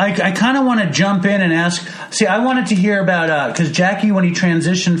 Well, I kind of want to jump in and ask. See, I wanted to hear about because Jackie, when he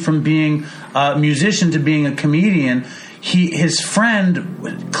transitioned from being a musician to being a comedian, his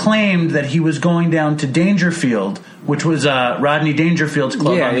friend claimed that he was going down to Dangerfield, which was Rodney Dangerfield's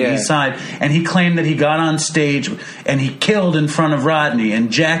club on the east side, and he claimed that he got on stage and he killed in front of Rodney,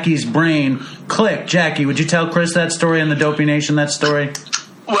 and Jackie's brain clicked. Jackie, would you tell Chris that story and the Dopey Nation that story?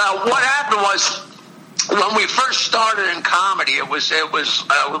 Well, what happened was, when we first started in comedy, it was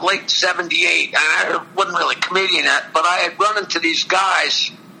late '78, and I wasn't really a comedian yet, but I had run into these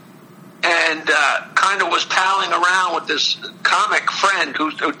guys and kind of was palling around with this comic friend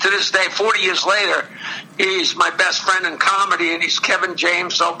who to this day, 40 years later, he's my best friend in comedy, and he's Kevin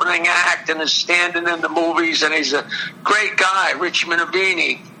James' opening act and is standing in the movies, and he's a great guy, Richie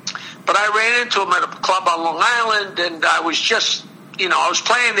Minervini. But I ran into him at a club on Long Island, and I was just, I was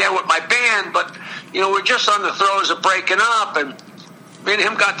playing there with my band, but we're just on the throes of breaking up, and me and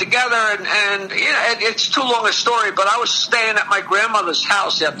him got together, and it's too long a story, but I was staying at my grandmother's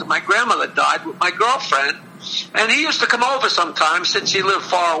house after my grandmother died with my girlfriend, and he used to come over sometimes since he lived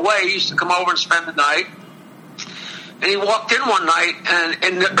far away. He used to come over and spend the night, and he walked in one night, and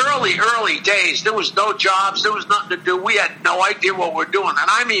in the early days, there was no jobs, there was nothing to do. We had no idea what we're doing, and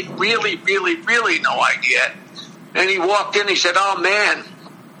I mean really, really, really no idea. And he walked in, he said, "Oh, man,"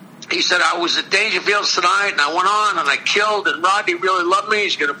 he said, "I was at Dangerfield's tonight, and I went on, and I killed, and Rodney really loved me.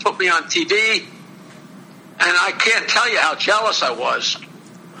 He's going to put me on TV." And I can't tell you how jealous I was.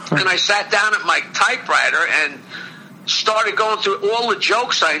 And I sat down at my typewriter and started going through all the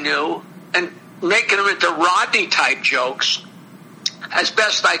jokes I knew and making them into Rodney-type jokes as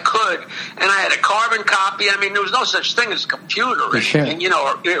best I could. And I had a carbon copy. I mean, there was no such thing as a computer.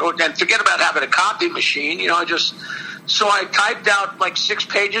 And forget about having a copy machine. So I typed out like 6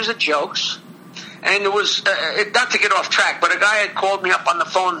 pages of jokes, and it was, not to get off track, but a guy had called me up on the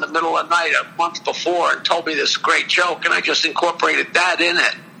phone in the middle of the night a month before and told me this great joke, and I just incorporated that in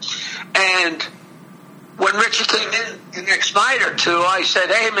it. And when Richie came in the next night or two, I said,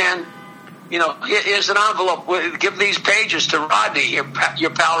 "Hey, man, here's an envelope. Give these pages to Rodney, your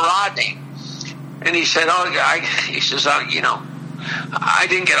pal Rodney." And he said, I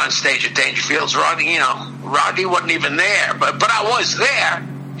didn't get on stage at Dangerfield's. Rodney wasn't even there, but I was there.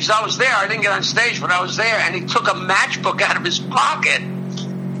 He said, "I was there. I didn't get on stage, but I was there." And he took a matchbook out of his pocket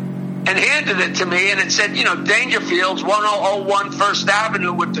and handed it to me, and it said, Dangerfield's 1001 First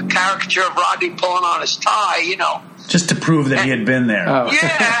Avenue with the caricature of Rodney pulling on his tie, Just to prove that he had been there. Oh.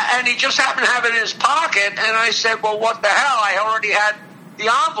 Yeah, and he just happened to have it in his pocket, and I said, "Well, what the hell? I already had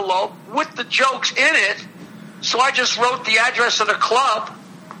the envelope with the jokes in it." So I just wrote the address of the club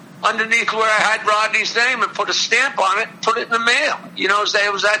underneath where I had Rodney's name and put a stamp on it, put it in the mail. It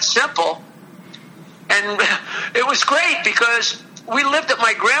was that simple. And it was great because we lived at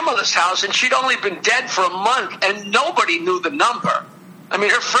my grandmother's house, and she'd only been dead for a month, and nobody knew the number. I mean,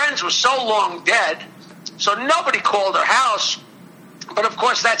 her friends were so long dead, so nobody called her house. But, of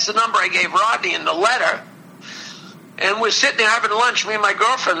course, that's the number I gave Rodney in the letter. And we're sitting there having lunch, me and my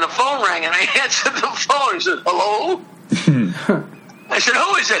girlfriend, and the phone rang, and I answered the phone. He said, "Hello?" I said,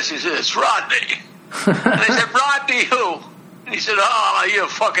 "Who is this?" He said, "It's Rodney." And I said, "Rodney who?" And he said, "Oh, you're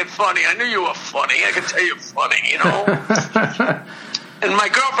fucking funny. I knew you were funny. I can tell you're funny, And my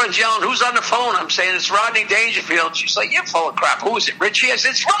girlfriend's yelling, "Who's on the phone?" I'm saying, "It's Rodney Dangerfield." She's like, "You're full of crap. Who is it, Richie?" I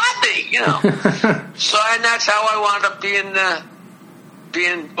said, "It's Rodney, So, and that's how I wound up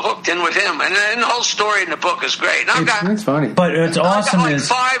being hooked in with him, and the whole story in the book is great. And That's funny, but it's awesome.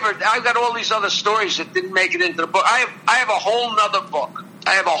 I've got all these other stories that didn't make it into the book. I have a whole nother book.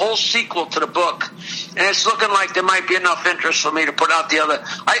 I have a whole sequel to the book, and it's looking like there might be enough interest for me to put out the other.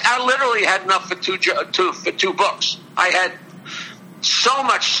 I literally had enough for two books. I had so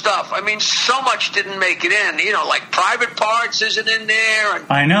much stuff. I mean, so much didn't make it in. Like Private Parts isn't in there. And,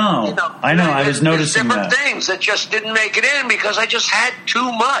 I know. I was noticing different things that just didn't make it in because I just had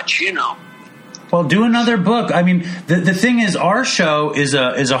too much. Well, do another book. I mean, the thing is, our show is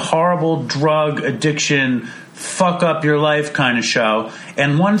a horrible drug addiction, fuck up your life kind of show.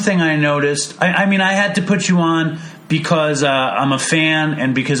 And one thing I noticed, I mean, I had to put you on because I'm a fan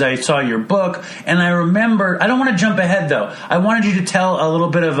and because I saw your book. And I remember, I don't want to jump ahead, though. I wanted you to tell a little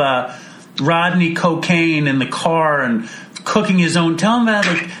bit of Rodney cocaine in the car and cooking his own. Tell him about,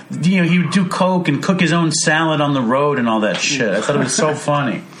 he would do coke and cook his own salad on the road and all that shit. I thought it was so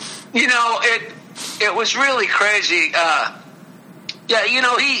funny. It was really crazy.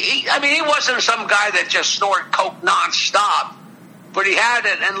 He wasn't some guy that just snorted coke nonstop. But he had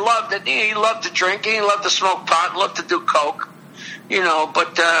it and loved it. He loved to drink. He loved to smoke pot. Loved to do coke.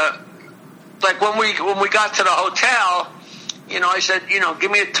 But like when we got to the hotel, I said,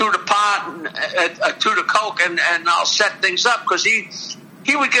 give me a toot of pot and a toot of Coke, and I'll set things up, because he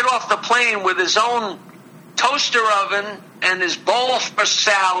would get off the plane with his own toaster oven and his bowl for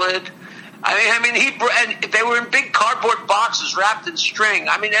salad. And they were in big cardboard boxes wrapped in string.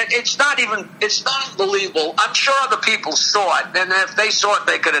 I mean, it's not unbelievable. I'm sure other people saw it, and if they saw it,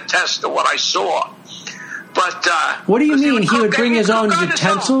 they could attest to what I saw. But what do you mean? He would bring his own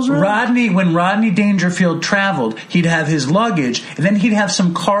utensils? When Rodney Dangerfield traveled, he'd have his luggage, and then he'd have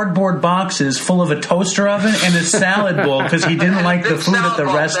some cardboard boxes full of a toaster oven and a salad bowl, because he didn't like the food at the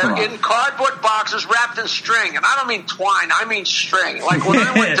restaurant. In cardboard boxes wrapped in string, and I don't mean twine, I mean string. Like when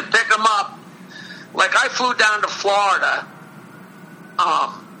I went to pick him up, like I flew down to Florida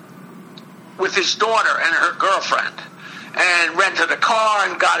with his daughter and her girlfriend, and rented a car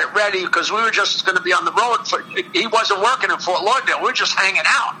and got it ready, because we were just going to be on the road. He wasn't working in Fort Lauderdale. We were just hanging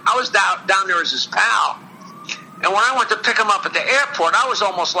out. I was down there as his pal. And when I went to pick him up at the airport, I was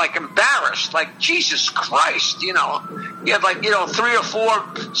almost like embarrassed. Like, Jesus Christ, He had 3 or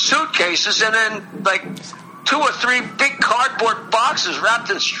 4 suitcases, and then 2 or 3 big cardboard boxes wrapped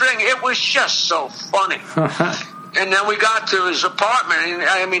in string. It was just so funny. And then we got to his apartment,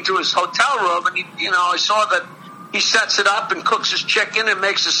 to his hotel room, and I saw that he sets it up and cooks his chicken and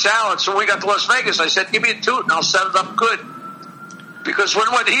makes a salad. So when we got to Las Vegas, I said, give me a toot and I'll set it up good. Because when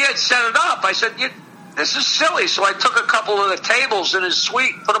he had set it up, I said, this is silly. So I took a couple of the tables in his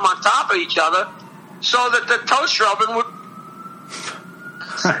suite, put them on top of each other, so that the toaster oven would...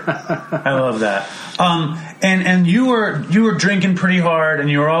 I love that. And you were drinking pretty hard, and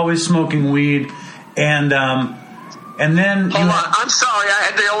you were always smoking weed, and then... Hold on. I'm sorry. I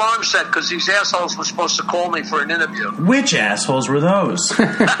had the alarm set because these assholes were supposed to call me for an interview. Which assholes were those? So I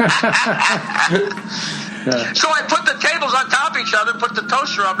put the tables on top of each other, put the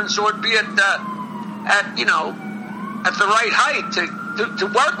toaster oven so it'd be at the right height to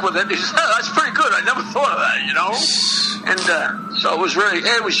work with it. He said, that's pretty good. I never thought of that, And so it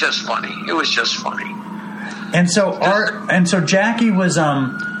was just funny. It was just funny. And so Jackie was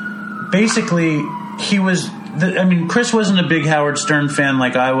basically, he was... Chris wasn't a big Howard Stern fan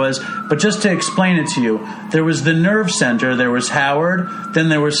like I was, but just to explain it to you, there was the Nerve Center, there was Howard, then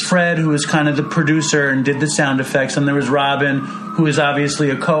there was Fred, who was kind of the producer and did the sound effects, and there was Robin, who is obviously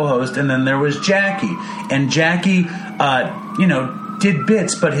a co-host, and then there was Jackie. And Jackie, did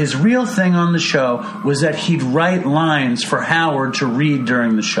bits, but his real thing on the show was that he'd write lines for Howard to read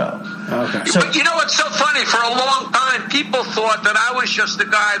during the show. Okay. So, but what's so funny? For a long time, people thought that I was just the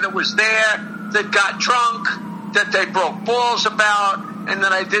guy that was there, that got drunk, that they broke balls about, and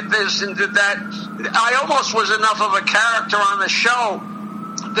that I did this and did that. I almost was enough of a character on the show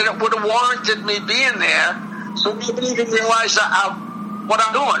that it would have warranted me being there, so nobody even realized what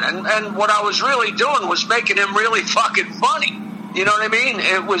I'm doing. And what I was really doing was making him really fucking funny. You know what I mean?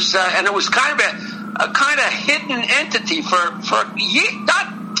 It was, and it was kind of a kind of hidden entity for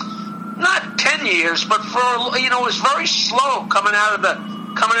not 10 years, but for it was very slow coming out of the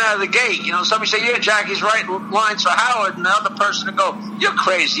gate. Somebody say, yeah, Jackie's writing lines for Howard, and the other person would go, you're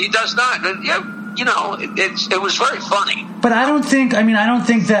crazy, he does not. It was very funny. But I don't think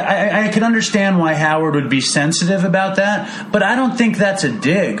that I could understand why Howard would be sensitive about that, but I don't think that's a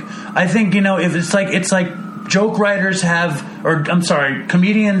dig. I think, if it's like joke writers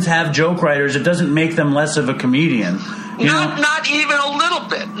comedians have joke writers, it doesn't make them less of a comedian. Not even a little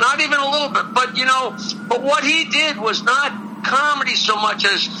bit. Not even a little bit. But, but what he did was not comedy so much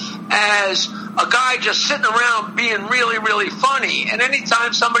as a guy just sitting around being really, really funny. And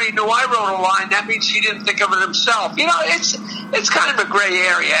anytime somebody knew I wrote a line, that means he didn't think of it himself. It's kind of a gray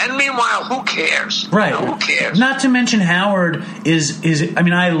area. And meanwhile, who cares? Right. Who cares? Not to mention Howard is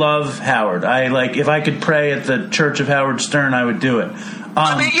I love Howard. If I could pray at the Church of Howard Stern, I would do it.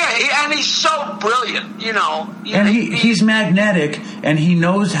 and he's so brilliant, And he's magnetic, and he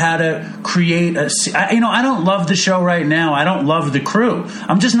knows how to create I don't love the show right now. I don't love the crew.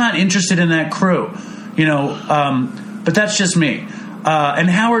 I'm just not interested in that crew, but that's just me. And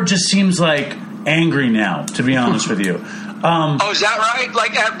Howard just seems like angry now, to be honest with you. Is that right?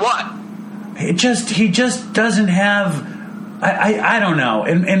 Like at what? He just doesn't have... I don't know.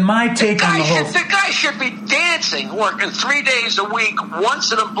 In my take on the whole... The guy should be dancing, working 3 days a week,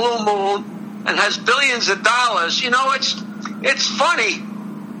 once in a blue moon, and has billions of dollars. It's funny.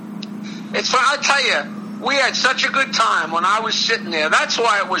 It's funny. I'll tell you, we had such a good time when I was sitting there. That's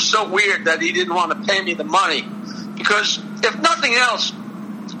why it was so weird that he didn't want to pay me the money. Because if nothing else,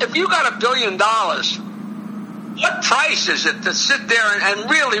 if you got $1 billion, what price is it to sit there and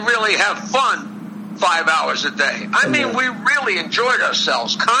really, really have fun 5 hours a day. I mean, we really enjoyed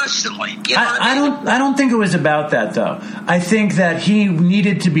ourselves constantly. You know I don't think it was about that, though. I think that he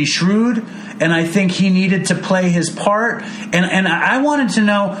needed to be shrewd, and I think he needed to play his part. And I wanted to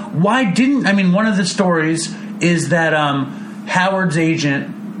know, why didn't... I mean, one of the stories is that Howard's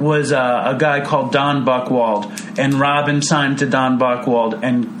agent was a guy called Don Buchwald, and Robin signed to Don Buchwald,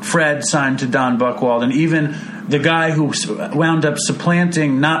 and Fred signed to Don Buchwald, and even the guy who wound up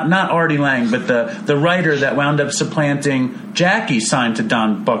supplanting, not Artie Lang, but the writer that wound up supplanting Jackie signed to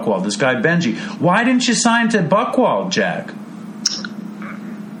Don Buchwald, this guy Benji. Why didn't you sign to Buchwald, Jack? To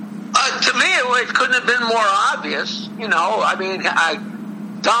me, it couldn't have been more obvious. You know, I mean,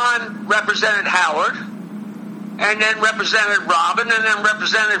 Don represented Howard, and then represented Robin, and then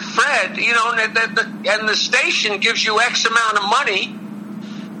represented Fred. You know, and the station gives you X amount of money.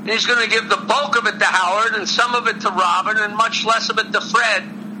 He's going to give the bulk of it to Howard and some of it to Robin and much less of it to Fred.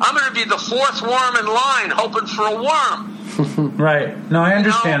 I'm going to be the fourth worm in line hoping for a worm. Right. No, I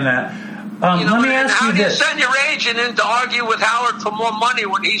understand that. Let me ask you this. How do you send your agent in to argue with Howard for more money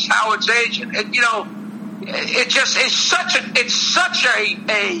when he's Howard's agent? It's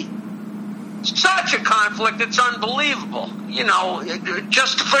such a conflict. It's unbelievable. You know,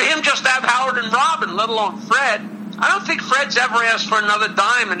 just for him just to have Howard and Robin, let alone Fred. I don't think Fred's ever asked for another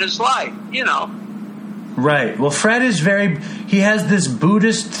dime in his life, you know. Right. Well, Fred is he has this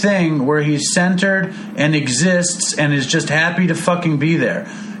Buddhist thing where he's centered and exists and is just happy to fucking be there,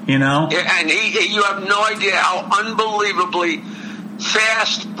 you know? Yeah, and you have no idea how unbelievably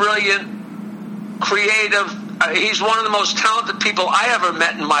fast, brilliant, creative. He's one of the most talented people I ever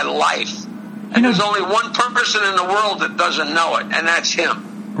met in my life. And there's only one person in the world that doesn't know it, and that's him.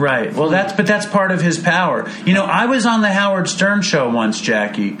 Right. Well, that's part of his power. You know, I was on the Howard Stern show once,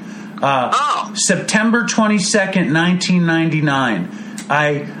 Jackie. September 22nd, 1999.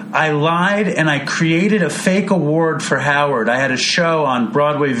 I lied and I created a fake award for Howard. I had a show on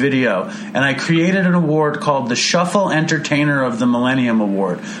Broadway Video, and I created an award called the Shuffle Entertainer of the Millennium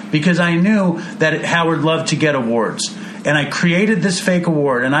Award because I knew that Howard loved to get awards. And I created this fake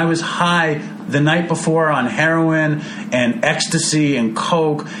award, and I was high the night before on heroin and ecstasy and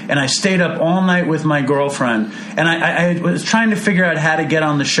coke, and I stayed up all night with my girlfriend. And I was trying to figure out how to get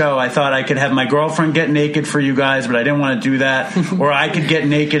on the show. I thought I could have my girlfriend get naked for you guys, but I didn't want to do that. Or I could get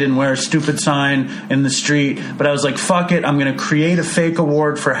naked and wear a stupid sign in the street. But I was like, fuck it, I'm going to create a fake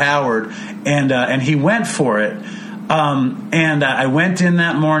award for Howard. And he went for it. I went in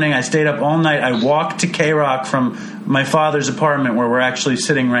that morning. I stayed up all night. I walked to K-Rock from my father's apartment where we're actually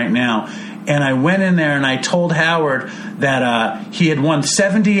sitting right now. And I went in there and I told Howard that he had won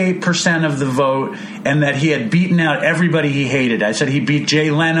 78% of the vote and that he had beaten out everybody he hated. I said he beat Jay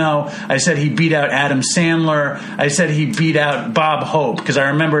Leno. I said he beat out Adam Sandler. I said he beat out Bob Hope because I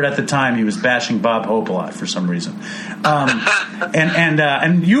remembered at the time he was bashing Bob Hope a lot for some reason.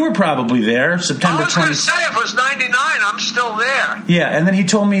 And you were probably there, September 20th. I was going to say, if it was 99, I'm still there. Yeah, and then he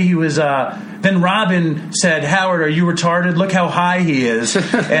told me he was... Then Robin said, Howard, are you retarded? Look how high he is.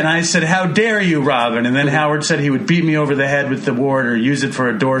 And I said, how dare you, Robin? And then Howard said he would beat me over the head with the award or use it for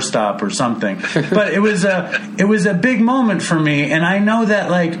a doorstop or something. But it was a big moment for me. And I know that,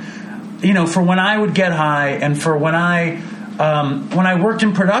 like, you know, for when I would get high and for when I worked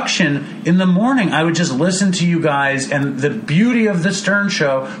in production in the morning, I would just listen to you guys. And the beauty of the Stern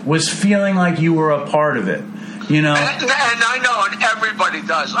Show was feeling like you were a part of it, you know? And I know, and everybody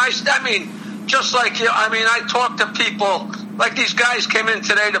does. I mean... Just like you, I mean, I talk to people like these guys came in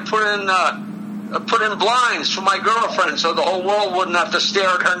today to put in blinds for my girlfriend, so the whole world wouldn't have to stare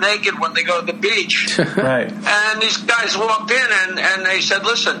at her naked when they go to the beach. Right. And these guys walked in and they said,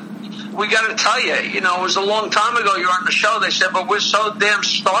 "Listen, we got to tell you, you know, it was a long time ago you were on the show." They said, "But we're so damn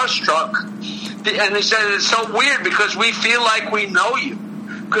starstruck," and they said it's so weird because we feel like we know you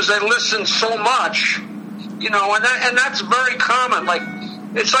because they listen so much, you know, and that's very common, like.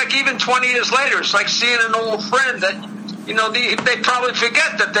 It's like even 20 years later, it's like seeing an old friend that, you know, they probably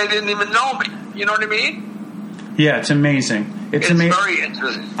forget that they didn't even know me. You know what I mean? Yeah, it's amazing. It's amazing. Very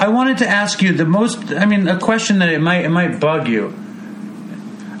interesting. I wanted to ask you a question that it might bug you.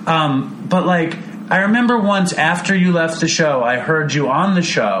 But like, I remember once after you left the show, I heard you on the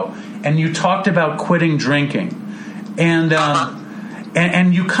show and you talked about quitting drinking. And,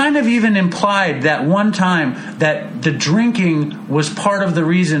 And you kind of even implied that one time that the drinking was part of the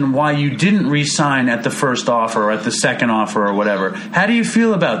reason why you didn't re-sign at the first offer or at the second offer or whatever. How do you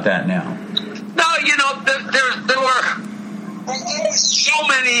feel about that now? No, you know, there were so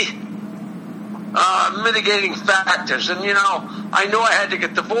many mitigating factors. And, you know, I knew I had to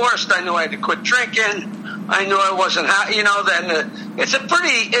get divorced. I knew I had to quit drinking. I knew I wasn't, you know, then it's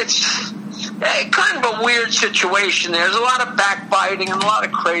kind of a weird situation. There's a lot of backbiting and a lot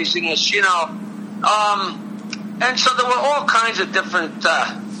of craziness, you know. And so there were all kinds of different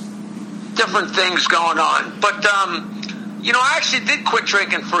things going on. But, you know, I actually did quit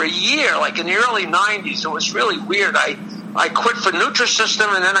drinking for a year, like in the early 90s. It was really weird. I quit for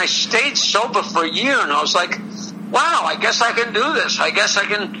Nutrisystem, and then I stayed sober for a year, and I was like, wow, I guess I can do this. I guess I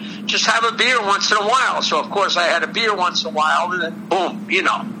can just have a beer once in a while. So, of course, I had a beer once in a while, and then boom, you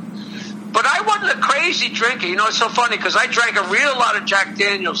know. But I wasn't a crazy drinker. You know, it's so funny because I drank a real lot of Jack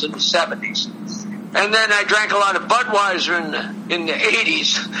Daniels in the 70s. And then I drank a lot of Budweiser in the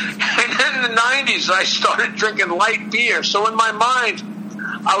 80s. And then in the 90s, I started drinking light beer. So in my mind,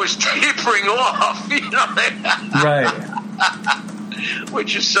 I was tapering off, you know. Right.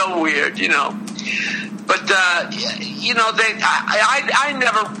 Which is so weird, you know. But, you know, I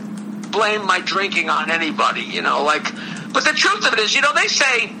never blame my drinking on anybody, you know. But the truth of it is, you know, they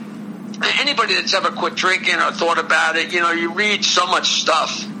say anybody that's ever quit drinking or thought about it, you know, you read so much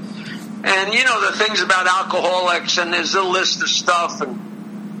stuff. And, you know, the things about alcoholics, and there's a list of stuff. And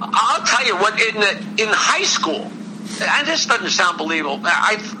I'll tell you what, in high school, and this doesn't sound believable.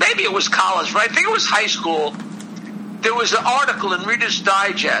 Maybe it was college, but I think it was high school. There was an article in Reader's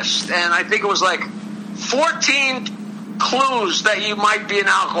Digest, and I think it was like 14 clues that you might be an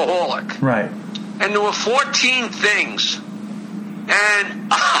alcoholic. Right. And there were 14 things. And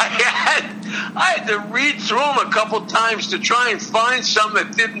I had to read through them a couple times to try and find some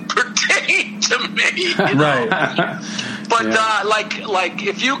that didn't pertain to me. You know? Right. But like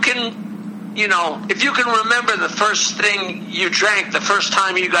if you can, you know, if you can remember the first thing you drank, the first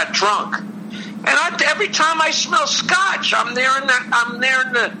time you got drunk, and every time I smell scotch, I'm there in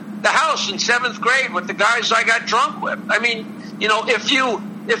the house in 7th grade with the guys I got drunk with. I mean, you know, if you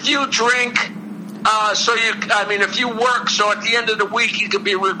drink. If you work, so at the end of the week you could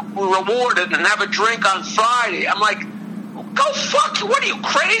be rewarded and have a drink on Friday. I'm like, go fuck you! What are you,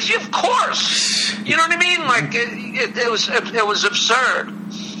 crazy? Of course, you know what I mean. Like it was absurd.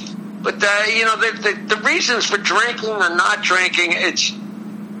 But you know, the reasons for drinking and not drinking, it's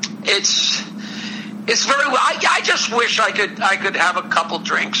very. I just wish I could have a couple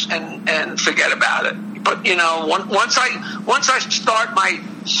drinks and forget about it. But you know, once I start my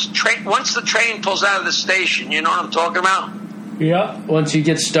train, once the train pulls out of the station, you know what I'm talking about? Yeah. Once you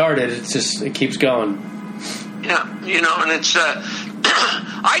get started, it keeps going. Yeah, you know, and it's.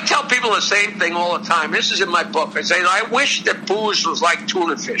 I tell people the same thing all the time. This is in my book. I say I wish that booze was like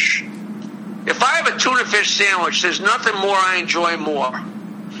tuna fish. If I have a tuna fish sandwich, there's nothing more I enjoy more.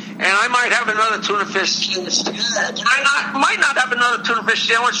 And I might have another tuna fish sandwich. I might not have another tuna fish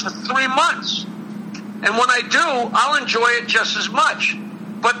sandwich for 3 months. And when I do, I'll enjoy it just as much.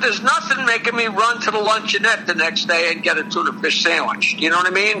 But there's nothing making me run to the luncheonette the next day and get a tuna fish sandwich. You know what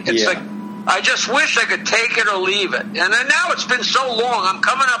I mean? It's like, I just wish I could take it or leave it. And then now it's been so long. I'm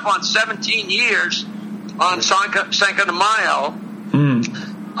coming up on 17 years on Cinco de Mayo.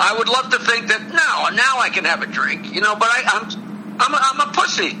 I would love to think that now I can have a drink. You know, but I'm a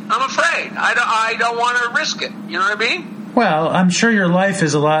pussy. I'm afraid. I don't want to risk it. You know what I mean? Well, I'm sure your life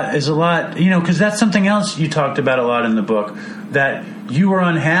is a lot, you know, because that's something else you talked about a lot in the book, that you were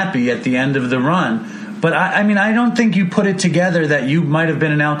unhappy at the end of the run. But I mean, I don't think you put it together that you might have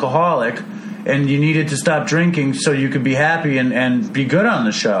been an alcoholic and you needed to stop drinking so you could be happy and be good on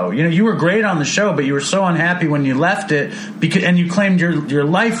the show. You know, you were great on the show, but you were so unhappy when you left it and you claimed your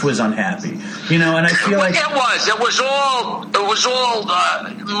life was unhappy. You know, and I feel like it was all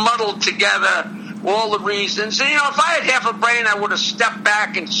muddled together. All the reasons. And, you know, if I had half a brain, I would have stepped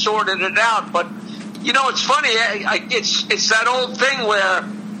back and sorted it out. But, you know, it's funny. It's that old thing where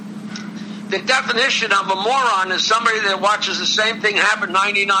the definition of a moron is somebody that watches the same thing happen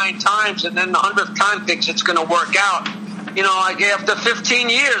 99 times and then the 100th time thinks it's going to work out. You know, like after 15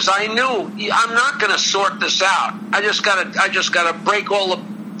 years, I knew I'm not going to sort this out. I just got to break all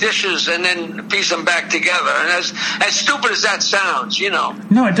the dishes and then piece them back together. And as stupid as that sounds, you know.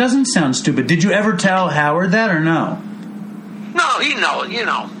 No, it doesn't sound stupid. Did you ever tell Howard that or no? No, you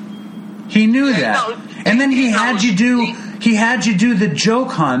know. He knew that. No, and then he had you do the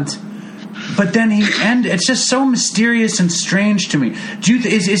joke hunt, but then it's just so mysterious and strange to me.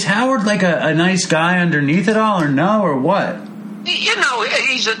 Is Howard like a nice guy underneath it all or no or what? You know,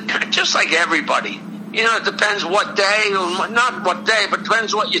 he's just like everybody. You know, it depends what day, not what day, but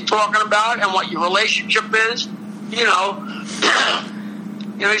depends what you're talking about and what your relationship is. You know,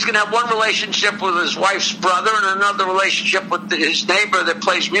 he's going to have one relationship with his wife's brother and another relationship with his neighbor that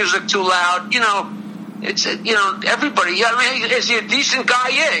plays music too loud. You know, it's, you know, everybody. I mean, is he a decent guy?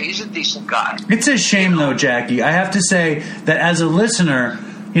 Yeah, he's a decent guy. It's a shame, though, Jackie. I have to say that as a listener,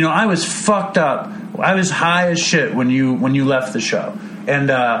 I was fucked up. I was high as shit when you left the show,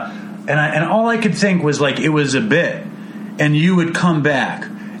 and all I could think was like it was a bit, and you would come back,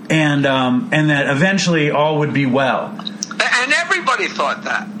 and that eventually all would be well. And everybody thought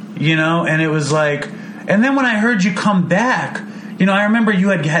that. And it was like, and then when I heard you come back, I remember you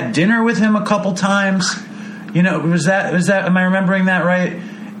had dinner with him a couple times. Was that? Am I remembering that right?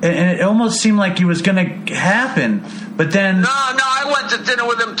 And it almost seemed like it was going to happen, but then no, I went to dinner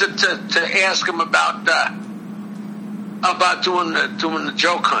with him to ask him about doing the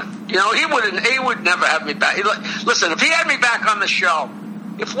joke hunt. He would never have me back. Listen, if he had me back on the show,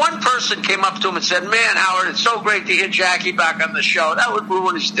 if one person came up to him and said, "Man, Howard, it's so great to hear Jackie back on the show," that would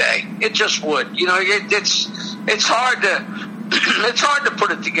ruin his day. It just would. It's hard to. It's hard to put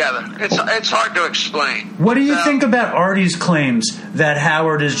it together. It's hard to explain. What do you think about Artie's claims that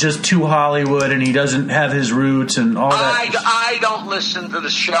Howard is just too Hollywood and he doesn't have his roots and all that? I don't listen to the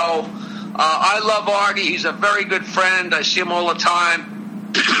show. I love Artie. He's a very good friend. I see him all the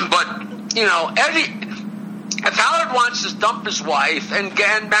time. But, if Howard wants to dump his wife and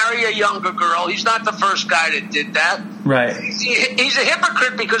marry a younger girl, he's not the first guy that did that. Right. He's a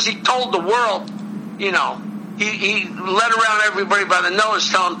hypocrite because he told the world, He led around everybody by the nose,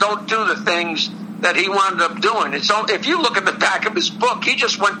 telling them don't do the things that he wound up doing. If you look at the back of his book, he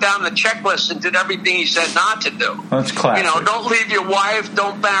just went down the checklist and did everything he said not to do. That's classic. Don't leave your wife,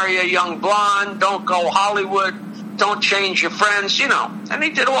 don't marry a young blonde, don't go Hollywood, don't change your friends, and he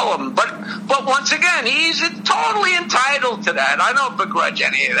did all of them. But once again, he's totally entitled to that. I don't begrudge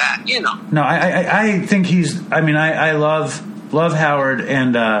any of that, No, I think I love Howard,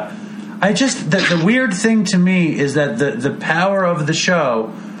 and the weird thing to me is that the power of the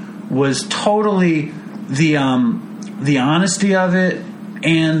show was totally the honesty of it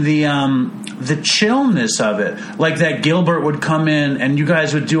and the chillness of it. Like that Gilbert would come in and you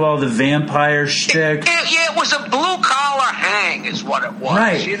guys would do all the vampire shtick. It was a blue collar hang, is what it was.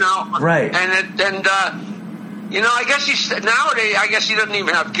 Right. Right. I guess nowadays. I guess he doesn't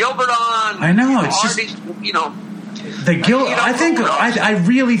even have Gilbert on. I know. It's Artie's, I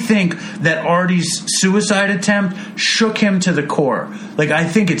really think that Artie's suicide attempt shook him to the core. Like, I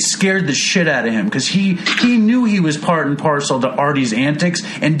think it scared the shit out of him because he knew he was part and parcel to Artie's antics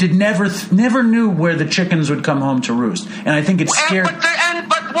and never knew where the chickens would come home to roost. And I think it scared.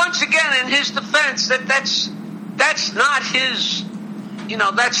 But once again, in his defense, that's not his.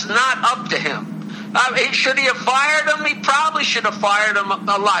 That's not up to him. Should he have fired him? He probably should have fired him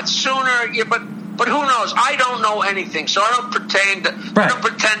a lot sooner. Yeah, But who knows? I don't know anything, so I don't pretend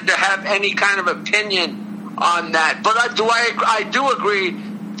to have any kind of opinion on that. But I do agree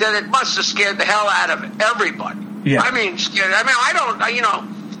that it must have scared the hell out of everybody. Yeah.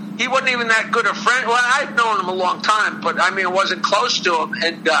 He wasn't even that good a friend. Well, I've known him a long time, but it wasn't close to him,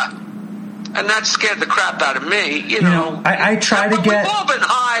 and that scared the crap out of me. I try to get. We've all been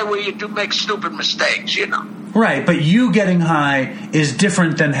high where you do make stupid mistakes. Right, but you getting high is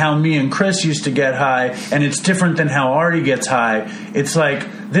different than how me and Chris used to get high, and it's different than how Artie gets high. It's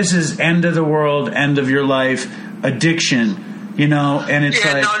like, this is end of the world, end of your life, addiction, and it's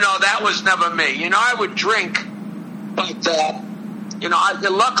like... No, that was never me. I would drink, but,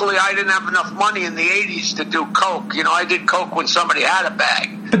 luckily I didn't have enough money in the 80s to do coke. I did coke when somebody had a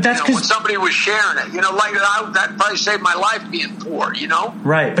bag. But that's when somebody was sharing it. That probably saved my life being poor,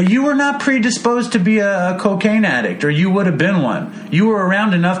 Right, but you were not predisposed to be a cocaine addict, or you would have been one. You were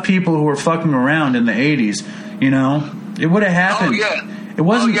around enough people who were fucking around in the 80s, It would have happened. Oh, yeah. It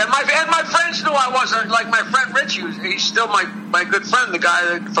wasn't... Oh, yeah, my friends knew I wasn't. Like my friend Richie, he's still my good friend, the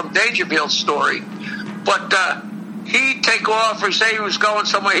guy from Dangerfield's story. But he'd take off or say he was going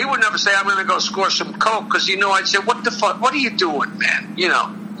somewhere. He would never say, I'm going to go score some coke, because he knew I'd say, what the fuck? What are you doing, man?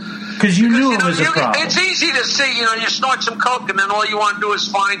 Because you knew it was a problem. It's easy to see, you snort some coke and then all you want to do is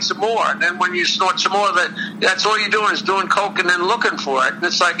find some more. And then when you snort some more, that's all you're doing is doing coke and then looking for it. And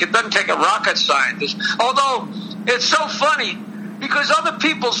it's like, it doesn't take a rocket scientist. Although, it's so funny, because other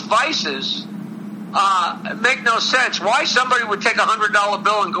people's vices make no sense. Why somebody would take $100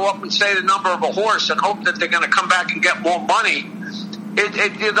 bill and go up and say the number of a horse and hope that they're going to come back and get more money.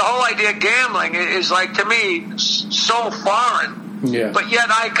 The whole idea of gambling is, like, to me, so foreign. Yeah. But yet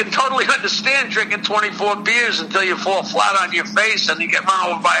I can totally understand drinking 24 beers until you fall flat on your face and you get run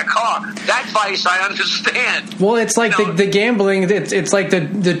over by a car. That vice I understand. Well, it's like the gambling. It's like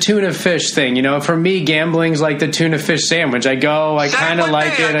the tuna fish thing. For me, gambling's like the tuna fish sandwich. I go, I kind of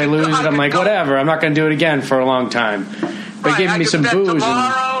like it, I lose it. I'm like, whatever. I'm not going to do it again for a long time. But give me some booze.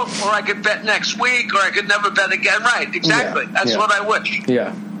 Tomorrow, or I could bet next week, or I could never bet again. Right? Exactly. That's what I wish.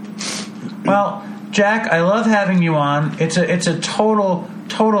 Yeah. Well, Jack, I love having you on. It's a total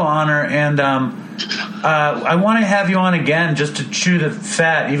honor, and I want to have you on again just to chew the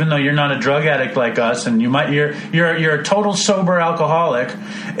fat. Even though you're not a drug addict like us, and you're a total sober alcoholic,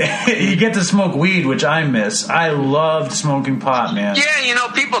 you get to smoke weed, which I miss. I loved smoking pot, man. Yeah,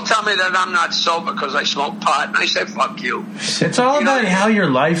 people tell me that I'm not sober because I smoke pot, and I say, "Fuck you." It's all about how your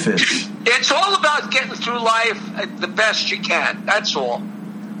life is. It's all about getting through life the best you can. That's all.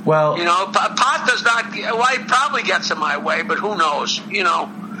 Well, pot does not. Well, it probably gets in my way, but who knows?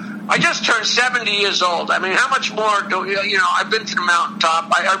 I just turned 70 years old. I mean, how much more I've been to the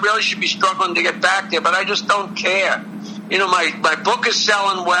mountaintop. I really should be struggling to get back there, but I just don't care. My book is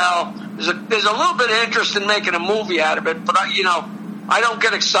selling well. There's a little bit of interest in making a movie out of it, but I don't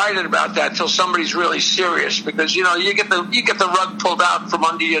get excited about that till somebody's really serious, because you get the rug pulled out from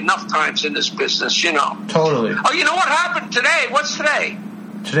under you enough times in this business. Totally. Oh, you know what happened today? What's today?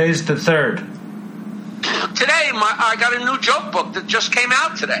 Today's the 3rd. Today, I got a new joke book that just came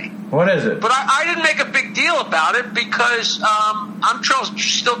out today. What is it? But I didn't make a big deal about it because I'm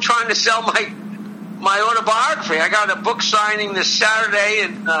still trying to sell my autobiography. I got a book signing this Saturday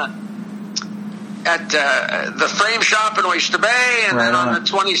at the Frame Shop in Oyster Bay, and then on the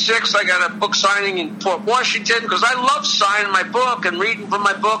 26th, I got a book signing in Port Washington, because I love signing my book and reading from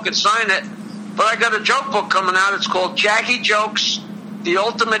my book and signing it. But I got a joke book coming out. It's called Jackie Jokes, The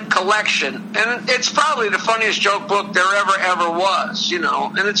Ultimate Collection, and it's probably the funniest joke book there ever was,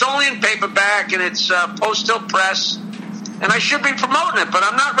 and it's only in paperback, and it's Post-Hill Press, and I should be promoting it, but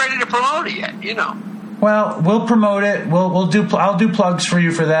I'm not ready to promote it yet, Well, we'll promote it. I'll do plugs for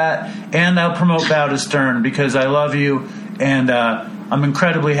you for that, and I'll promote Bow to Stern, because I love you, and I'm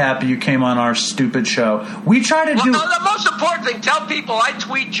incredibly happy you came on our stupid show. We try to do. No, the most important thing: tell people I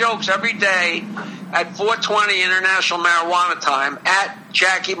tweet jokes every day at 4:20 International Marijuana Time at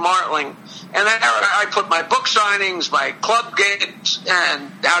Jackie Martling, and I put my book signings, my club gigs, and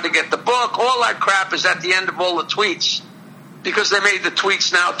how to get the book. All that crap is at the end of all the tweets, because they made the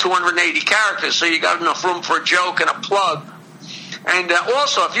tweets now 280 characters, so you got enough room for a joke and a plug. And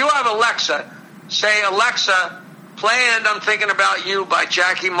also, if you have Alexa, say, "Alexa, play And I'm Thinking About You" by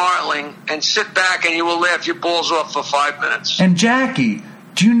Jackie Martling, and sit back and you will laugh your balls off for 5 minutes. And Jackie,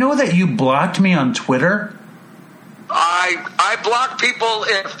 do you know that you blocked me on Twitter? I block people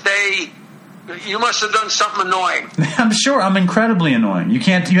if they... You must have done something annoying. I'm sure I'm incredibly annoying.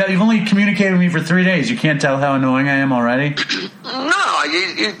 You've only communicated with me for 3 days. You can't tell how annoying I am already? No,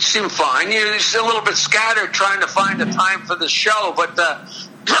 you seem fine. You're just a little bit scattered trying to find a time for the show, but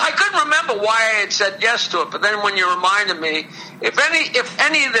I couldn't remember why I had said yes to it. But then when you reminded me, if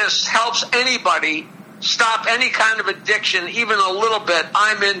any of this helps anybody stop any kind of addiction, even a little bit,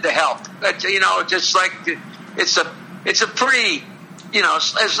 I'm in to help. Just like it's a pretty...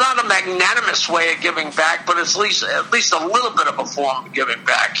 it's not a magnanimous way of giving back, but it's at least a little bit of a form of giving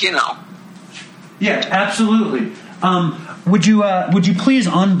back, Yeah, absolutely. Would you please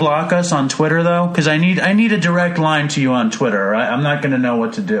unblock us on Twitter, though? Because I need a direct line to you on Twitter. Right? I'm not going to know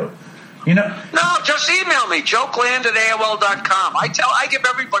what to do. No, just email me, jokeland@AOL.com. I give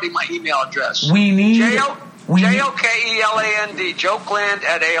everybody my email address. We need JOKELAND,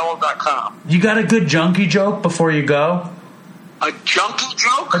 jokeland@AOL.com. You got a good junkie joke before you go? A junkie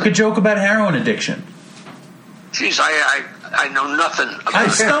joke? Like a joke about heroin addiction. Jeez, I know nothing about I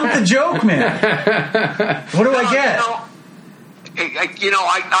stumped the joke, man. What do I get?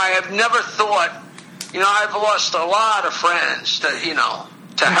 I have never thought, I've lost a lot of friends to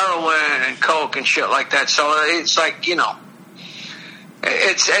heroin and coke and shit like that. So it's like,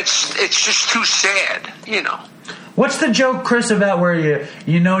 it's just too sad, What's the joke, Chris, about where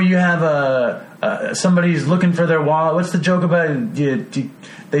you have somebody's looking for their wallet? What's the joke about?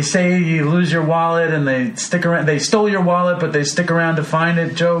 They say you lose your wallet and they stick around. They stole your wallet, but they stick around to find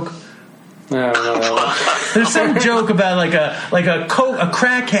it. Joke. I don't know that one. There's some joke about like a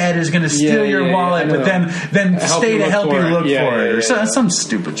crackhead is going to steal your wallet, but then stay to help you look for it, or some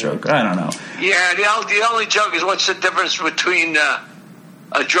stupid joke. I don't know. Yeah, the only joke is, what's the difference between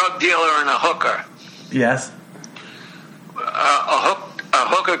a drug dealer and a hooker? Yes. A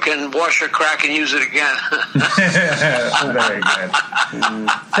hooker can wash her crack and use it again. Very good.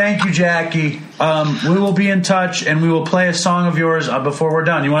 Thank you, Jackie. We will be in touch, and we will play a song of yours before we're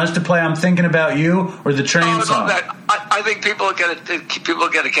done. You want us to play "I'm Thinking About You" or the train song? I think people will get a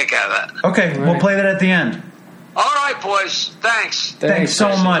kick out of that. Okay, we'll play that at the end. All right, boys. Thanks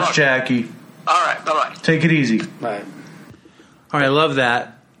so much, Jackie. All right, bye-bye. Take it easy. Bye. All right, I love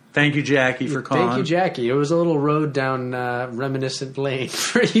that. Thank you, Jackie, for calling. Thank you, Jackie. It was a little road down reminiscent lane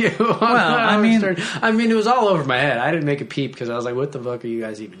for you. Well, I mean, it was all over my head. I didn't make a peep because I was like, what the fuck are you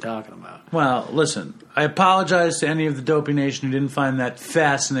guys even talking about? Well, listen, I apologize to any of the Dopey Nation who didn't find that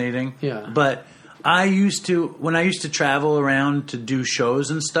fascinating. Yeah. But when I used to travel around to do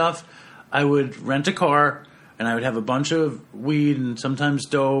shows and stuff, I would rent a car and I would have a bunch of weed and sometimes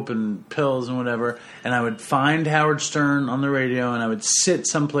dope and pills and whatever, and I would find Howard Stern on the radio and I would sit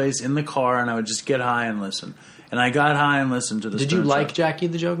someplace in the car and I would just get high and listen. And I got high and listened to the Did Stern you like show. Jackie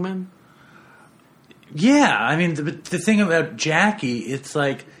the Joke Man? Yeah, I mean, the thing about Jackie, it's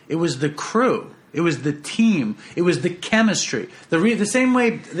like, it was the crew. It was the team. It was the chemistry. The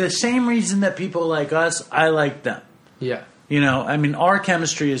same reason that people like us, I like them. Yeah. You know, I mean, our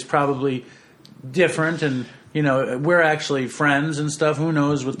chemistry is probably different, and you know, we're actually friends and stuff. Who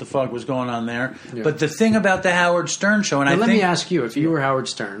knows what the fuck was going on there? Yeah. But the thing about the Howard Stern show, let me ask you: if you were Howard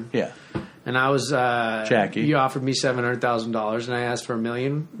Stern, yeah, and I was Jackie, you offered me $700,000, and I asked for $1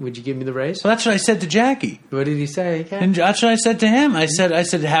 million, would you give me the raise? Well, that's what I said to Jackie. What did he say? And that's what I said to him. I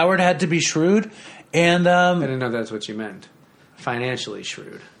said Howard had to be shrewd, and I didn't know that's what you meant. Financially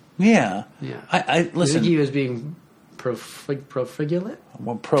shrewd. Yeah, yeah. I listen. You think he was being profligate?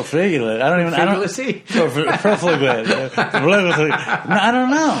 Well, profligate. I don't. Profligate. No, I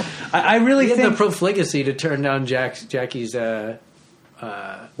don't know. I really he had think the profligacy to turn down Jackie's. Was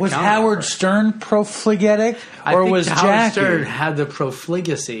Howard Stern profligatic, or was Jackie? Howard Stern had the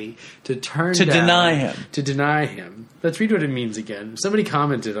profligacy to deny him. To deny him. Let's read what it means again. Somebody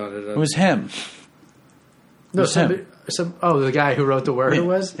commented on it. It was him. No, the guy who wrote the word. Yeah. It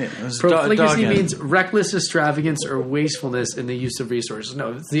was? Yeah, it was profligacy means reckless extravagance or wastefulness in the use of resources.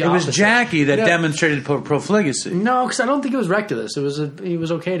 No, it's the opposite. It was Jackie that demonstrated profligacy. No, because I don't think it was reckless. It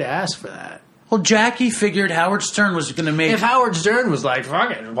was okay to ask for that. Well, Jackie figured Howard Stern was going to make. If Howard Stern was like,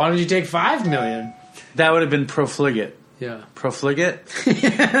 "Fuck it, why don't you take $5 million?" That would have been profligate. Yeah, profligate.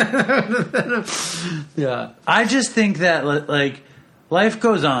 Yeah, I just think that like. Life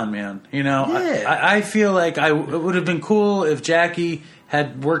goes on, man. You know, yeah. I feel like it would have been cool if Jackie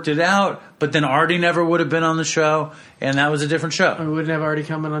had worked it out, but then Artie never would have been on the show, and that was a different show. We wouldn't have Artie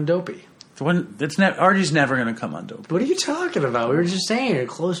coming on Dopey. Artie's never going to come on Dopey. What are you talking about? We were just saying you're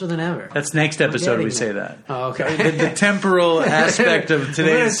closer than ever. That's next episode we say that. Oh, okay. The temporal aspect of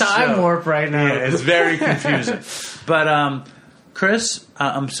today's show. We're in a time warp right now. Yeah, it's very confusing. But Chris,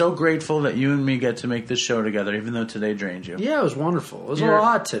 I'm so grateful that you and me get to make this show together, even though today drained you. Yeah, it was wonderful. It was a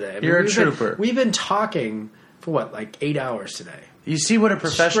lot today. You're a trooper. We've been talking for like 8 hours today. You see what a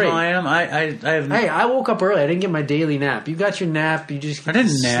professional I am? Hey, I woke up early. I didn't get my daily nap. You got your nap. You just I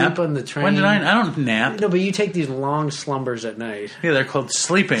didn't nap. Sleep on the train. When did I don't nap. No, but you take these long slumbers at night. Yeah, they're called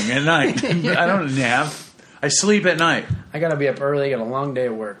sleeping at night. I don't nap. I sleep at night. I got to be up early. Got a long day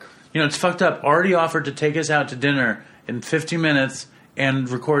at work. You know, it's fucked up. Artie offered to take us out to dinner in 50 minutes and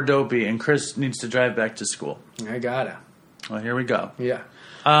record Dopey, and Chris needs to drive back to school. I gotta. Well, here we go. Yeah.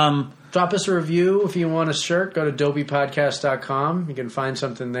 Drop us a review if you want a shirt. Go to dopeypodcast.com. You can find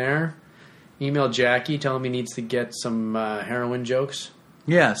something there. Email Jackie. Tell him he needs to get some heroin jokes.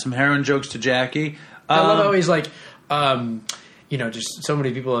 Yeah, some heroin jokes to Jackie. I love how he's like, just so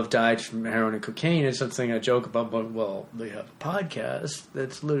many people have died from heroin and cocaine. It's something I joke about, but, well, they have a podcast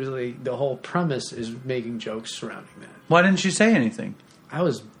that's literally the whole premise is making jokes surrounding that. Why didn't you say anything? I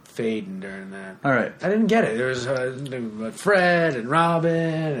was fading during that. All right. I didn't get it. There was Fred and Robin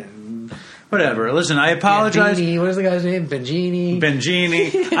and... Whatever. Listen, I apologize. Benjini. What is the guy's name?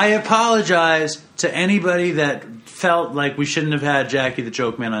 Benjini. I apologize to anybody that felt like we shouldn't have had Jackie the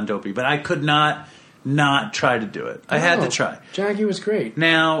Joke Man on Dopey, but I could not try to do it. I had to try. Jackie was great.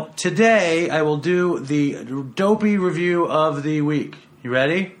 Now, today I will do the Dopey review of the week. You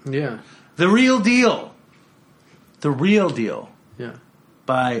ready? Yeah. The Real Deal. The Real Deal. Yeah.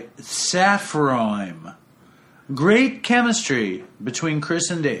 By Saffroim. Great chemistry between Chris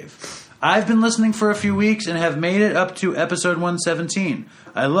and Dave. I've been listening for a few weeks and have made it up to episode 117.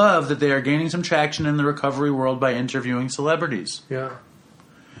 I love that they are gaining some traction in the recovery world by interviewing celebrities. Yeah.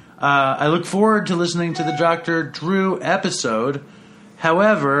 I look forward to listening to the Dr. Drew episode.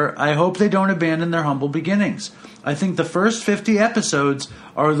 However, I hope they don't abandon their humble beginnings. I think the first 50 episodes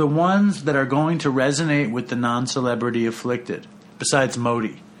are the ones that are going to resonate with the non-celebrity afflicted, besides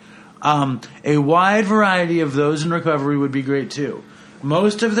Modi. A wide variety of those in recovery would be great too.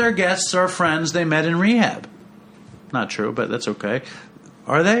 Most of their guests are friends they met in rehab. Not true, but that's okay.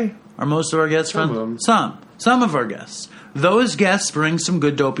 Are they? Are most of our guests friends? Some of our guests. Those guests bring some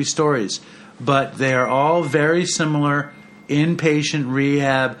good Dopey stories, but they are all very similar. Inpatient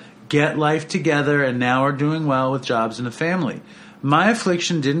rehab, get life together, and now are doing well with jobs and a family. My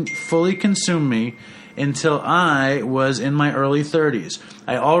affliction didn't fully consume me until I was in my early 30s.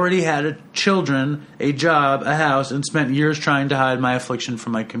 I already had children, a job, a house, and spent years trying to hide my affliction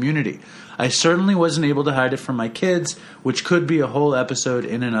from my community. I certainly wasn't able to hide it from my kids, which could be a whole episode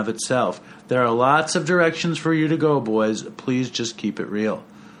in and of itself. There are lots of directions for you to go, boys. Please just keep it real.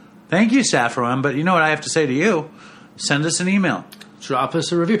 Thank you, Saffron, but you know what I have to say to you? Send us an email. Drop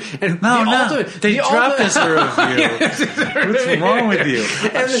us a review. And They dropped us a review. What's wrong with you?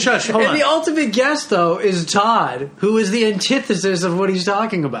 Shush, hold on. The ultimate guest, though, is Todd, who is the antithesis of what he's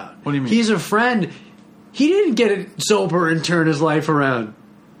talking about. What do you mean? He's a friend. He didn't get it sober and turn his life around.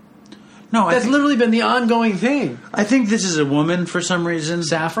 No, That's literally been the ongoing thing. I think this is a woman for some reason.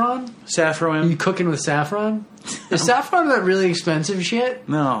 Saffron? Are Saffron. you cooking with saffron? Is saffron that really expensive shit?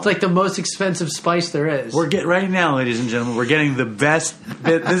 No. It's like the most expensive spice there is. Right now, ladies and gentlemen, we're getting the best.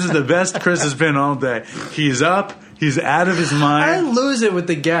 This is the best Chris has been all day. He's up. He's out of his I mind. lose it with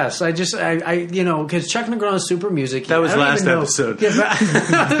the guests. I because Chuck Negron's super music. That was last episode. Yeah, but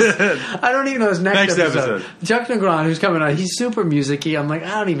I don't even know his next episode. Chuck Negron, who's coming on, he's super music-y. I'm like,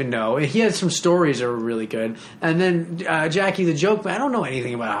 I don't even know. He had some stories that were really good. And then Jackie the Joke Man, I don't know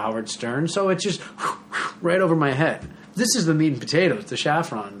anything about Howard Stern, so it's just right over my head. This is the meat and potatoes, the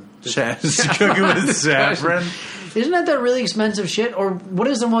saffron. Cooking with saffron. Isn't that really expensive shit? Or what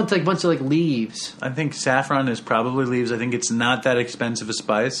is the one with like a bunch of like leaves? I think saffron is probably leaves. I think it's not that expensive a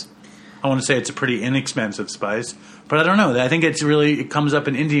spice. I want to say it's a pretty inexpensive spice, but I don't know. I think it comes up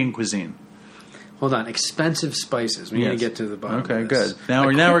in Indian cuisine. Hold on, expensive spices. We need to get to the bottom. Okay, of this. good. Now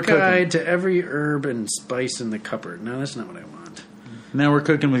we're cooking. Guide to every herb and spice in the cupboard. No, that's not what I want. Now we're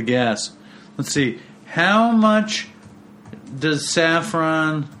cooking with gas. Let's see. How much does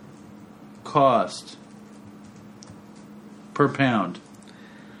saffron cost per pound?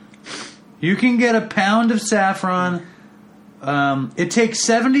 You can get a pound of saffron. It takes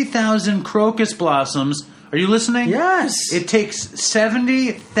 70,000 crocus blossoms. Are you listening? Yes. It takes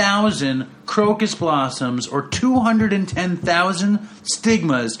 70,000 crocus blossoms or 210,000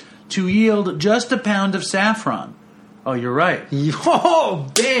 stigmas to yield just a pound of saffron. Oh, you're right. Oh,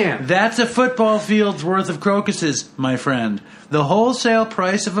 damn. That's a football field's worth of crocuses, my friend. The wholesale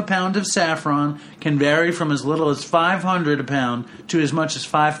price of a pound of saffron can vary from as little as $500 a pound to as much as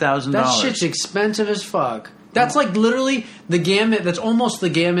 $5,000. That shit's expensive as fuck. That's like literally the gamut. That's almost the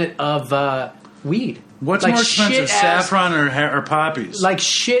gamut of weed. What's like more expensive, saffron or poppies? Like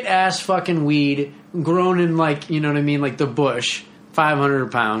shit ass fucking weed grown in like, you know what I mean, like the bush. $500 a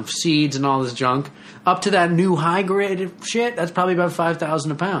pound, seeds and all this junk. Up to that new high grade shit, that's probably about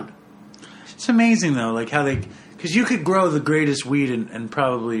 $5,000 a pound. It's amazing though, like how because you could grow the greatest weed and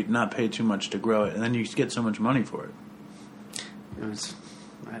probably not pay too much to grow it, and then you get so much money for it. I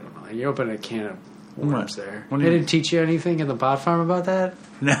don't know. You open a can of worms there. What do They you didn't teach you anything at the pot farm about that?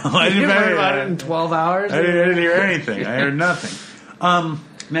 No, I didn't hear about it in 12 hours. I didn't hear anything. I heard nothing.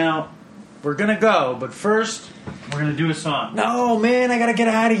 Now we're gonna go, but first we're gonna do a song. No, man, I gotta get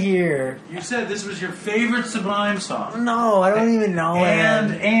out of here. You said this was your favorite Sublime song. No, I don't even know it.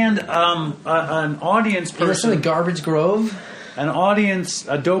 And an audience person. Listen to Garbage Grove? An audience,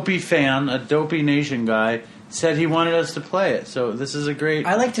 a Dopey fan, a Dopey Nation guy, said he wanted us to play it. So this is a great...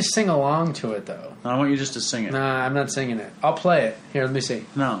 I like to sing along to it, though. I want you just to sing it. Nah, I'm not singing it. I'll play it. Here, let me see.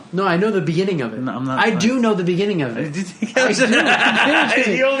 No. No, I know the beginning of it. No, I'm not I playing. do know the beginning of it.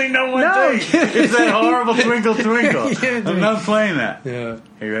 You only know one thing. It's that horrible Twinkle Twinkle. I'm not playing that. Yeah.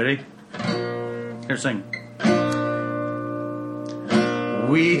 Are you ready? Here, sing.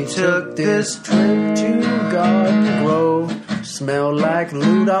 We took this trip to Garden Grove. Smelled like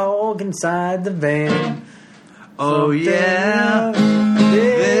Lou Dog inside the van. Oh yeah,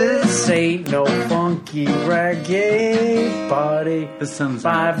 this ain't no funky reggae party. This sounds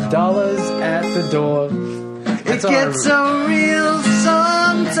 $5 at the door. It gets so real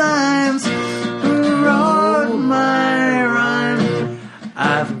sometimes. Wrote my rhyme.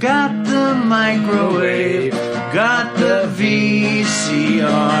 I've got the microwave, got the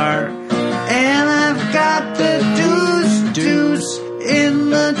VCR, and I've got the deuce in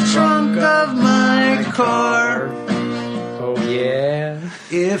the trunk of my car. Oh yeah.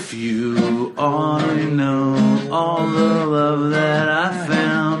 If you only know all the love that I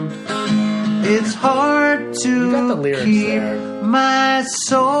found, it's hard You got the to lyrics keep there. my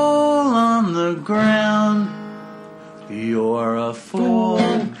soul on the ground. You're a fool.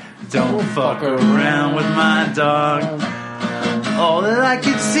 Don't fuck around with my dog. All that I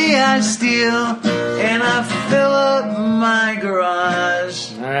can see I steal, and I fill up my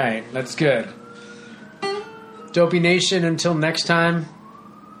garage. All right, that's good. Dopey Nation, until next time.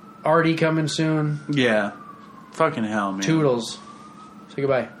 Artie coming soon. Yeah. Fucking hell, man. Toodles. Say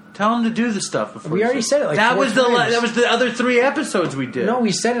goodbye. Tell him to do the stuff before. We already said it. Like that 4 was times. that was the other 3 episodes we did. No,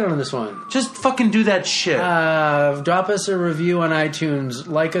 we said it on this one. Just fucking do that shit. Drop us a review on iTunes.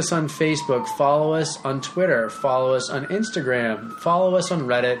 Like us on Facebook. Follow us on Twitter. Follow us on Instagram. Follow us on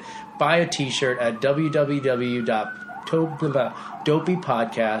Reddit. Buy a t-shirt at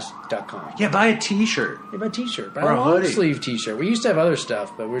www.dopeypodcast.com. Yeah, buy a t-shirt. Yeah, buy a t-shirt. Buy Or a a long hoodie. sleeve t-shirt. We used to have other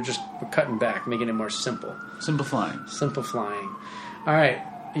stuff, but we're cutting back, making it more simple. Simplifying. Simplifying. All right.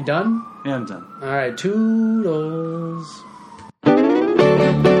 You done? Yeah, I'm done. All right. Toodles.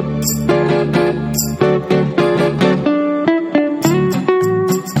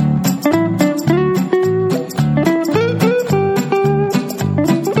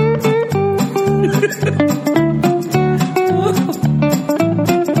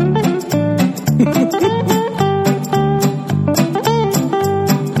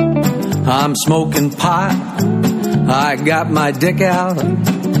 I'm smoking pot. I got my dick out.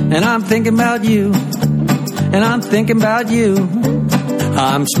 And I'm thinking about you. And I'm thinking about you.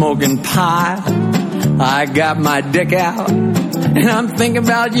 I'm smoking pot. I got my dick out. And I'm thinking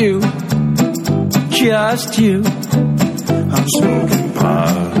about you. Just you. I'm smoking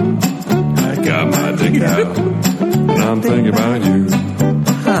pot. I got my dick out. And I'm thinking about you.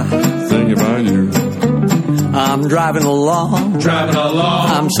 Thinking about you. I'm driving along.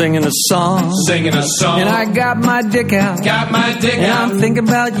 I'm singing a song. And I got my dick out. And I'm thinking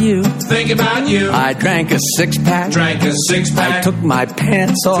about you. I drank a 6-pack. I took my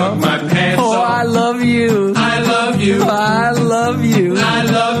pants off. Oh, I love you. I love you.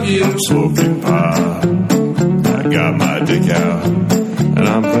 I'm smoking pot. I got my dick out. And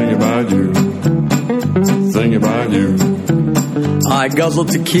I'm thinking about you. Thinking about you. I guzzled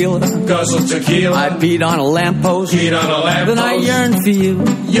tequila. I peed on a lamppost. Then I yearned for you.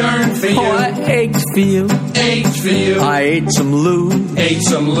 Oh, I ached for you. I ate some lube.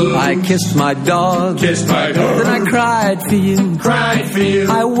 I kissed my dog. Then I cried for you.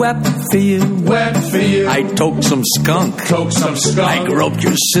 I wept for you. I toked some skunk. I groped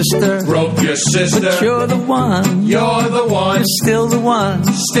your sister. But you're the one. You're still the one.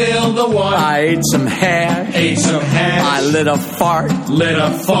 I ate some hair. I lit a fart.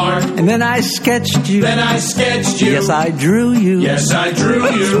 And then I sketched you. Yes, I drew you.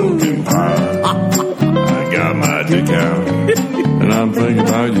 Smoking pot. I got my dick out. And I'm thinking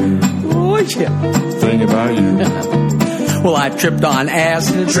about you. Oh, yeah. Thinking about you. Well, I tripped on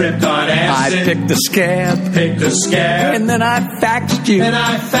acid. I picked the scab. And then I faxed you.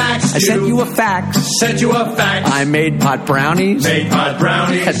 I sent you a fax. I made pot brownies. Had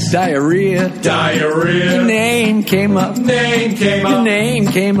diarrhea. Your name came up. Your name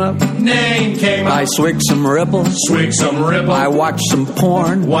came up. I swigged some ripple. I watched some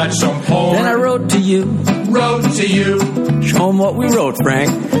porn. Then I wrote to you. Show 'em what we wrote,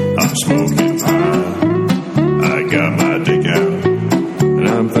 Frank. I'm smoking pot. I got my dick out. And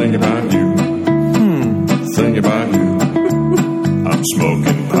I'm thinking about you. Thinking about you. I'm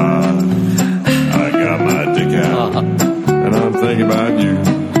smoking pot. I got my dick out. And I'm thinking about you.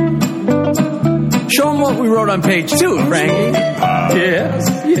 Show 'em what we wrote on page 2, Frankie. Yes.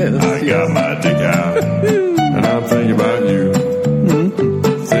 I got my dick out. And I'm thinking about you.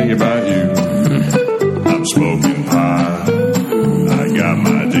 Thinking about you. I'm smoking pot. I got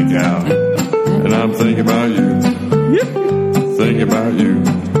my dick out. And I'm thinking about you. Thinking about you.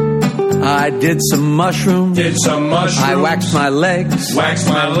 I did some mushrooms. I waxed my legs.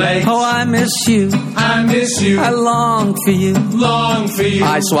 Oh, I miss you. I long for you.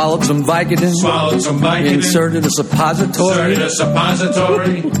 I swallowed some Vicodin. Inserted a suppository.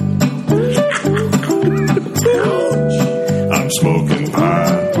 I'm smoking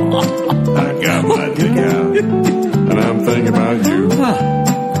pot. I got my dick out. And I'm thinking about you.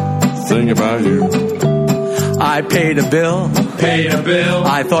 Thinking about you. I paid a bill.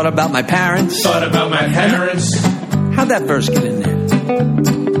 I thought about my parents. How'd that verse get in there?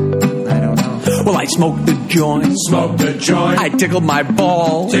 I don't know. Well, I smoked a joint. I tickled my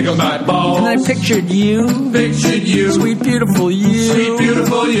balls. And I pictured you. Sweet, beautiful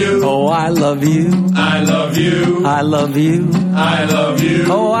you. Oh, I love you. I love you. Oh, I love you.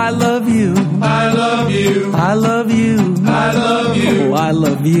 I love you. Oh, I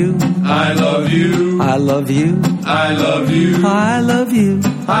love you. Oh, I love you. I love you.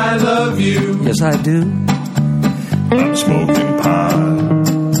 Yes, I do. I'm smoking pot.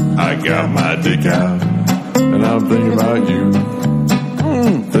 I got my dick out. And I'm thinking about you.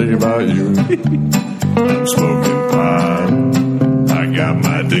 Thinking about you. I'm smoking pot. I got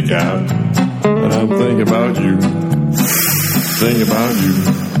my dick out. And I'm thinking about you. Thinking about you.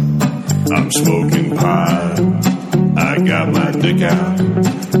 I'm smoking pot. I got my dick out,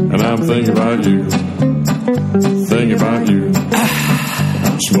 and I'm thinking about you. Thinking about you.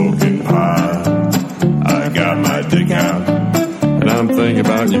 I'm smoking pot. I got my dick out, and I'm thinking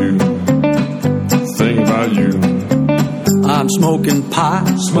about you. Thinking about you. I'm smoking pot.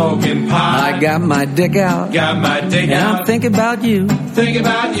 Smoking pot. I got my dick out. Got my dick And out. I'm thinking about you. Think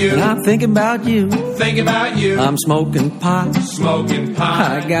about you. And I'm thinking about you. Think about you. I'm smoking pot. Smoking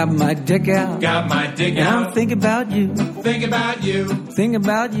pot. I got my dick out. Got my dick And out. I'm thinking about you. Think about you. Think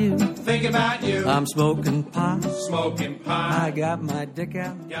about you. Think about you. I'm smoking pot. Smoking pot. I got my dick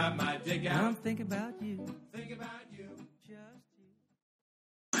out. Got my dick And I'm out. thinking about you. Think about you.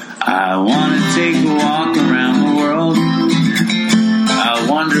 I want to take a walk around the world. I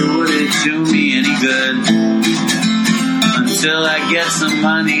wonder would it do me any good? Until I get some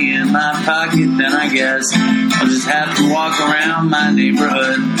money in my pocket, then I guess I'll just have to walk around my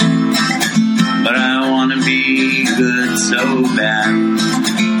neighborhood. But I want to be good so bad.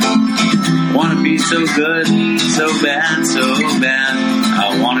 Want to be so good, so bad, so bad.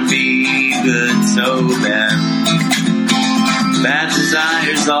 I want to be good so bad. Bad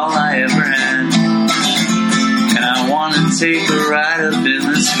desire's all I ever had. And I want to take a ride up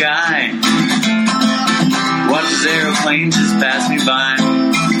in the sky. Watch this airplane just pass me by.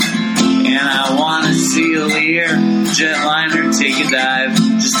 And I want to see a Lear jetliner take a dive,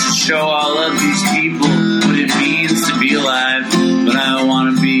 just to show all of these people what it means to be alive. But I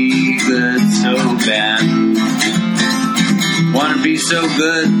want to be good so bad. Want to be so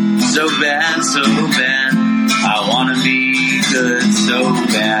good, so bad, so bad. I want to be good so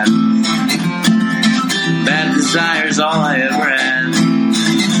bad. Bad desire's all I ever had.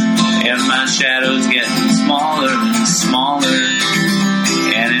 And my shadow's getting smaller and smaller.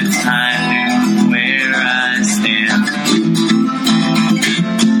 And it's high noon where I stand.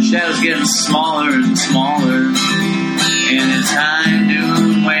 Shadow's getting smaller and smaller. And it's high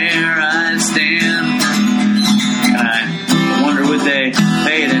noon where I stand. And I wonder would they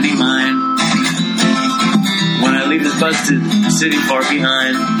pay it any mind when I leave this busted city far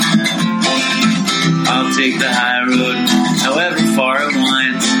behind. I'll take the high road, however far it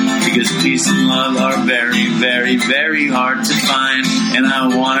winds, because peace and love are very, very, very hard to find. And I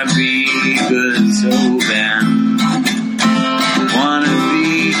want to be good so bad. Want to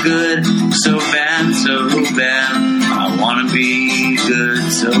be good so bad, so bad. I want to be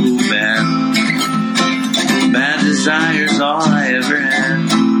good so bad. Bad desire's all I ever had.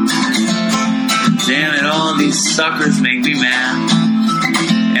 Damn it, all these suckers make me mad.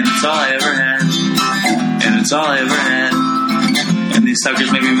 And it's all I ever had. And it's all I ever had. And these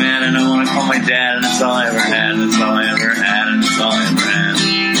suckers make me mad, and I want to call my dad, and it's all I ever had, and it's all I ever had, and it's all I ever had.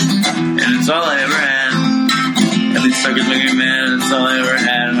 And it's all I ever had. And these suckers make me mad, and it's all I ever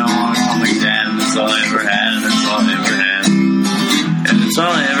had, and I want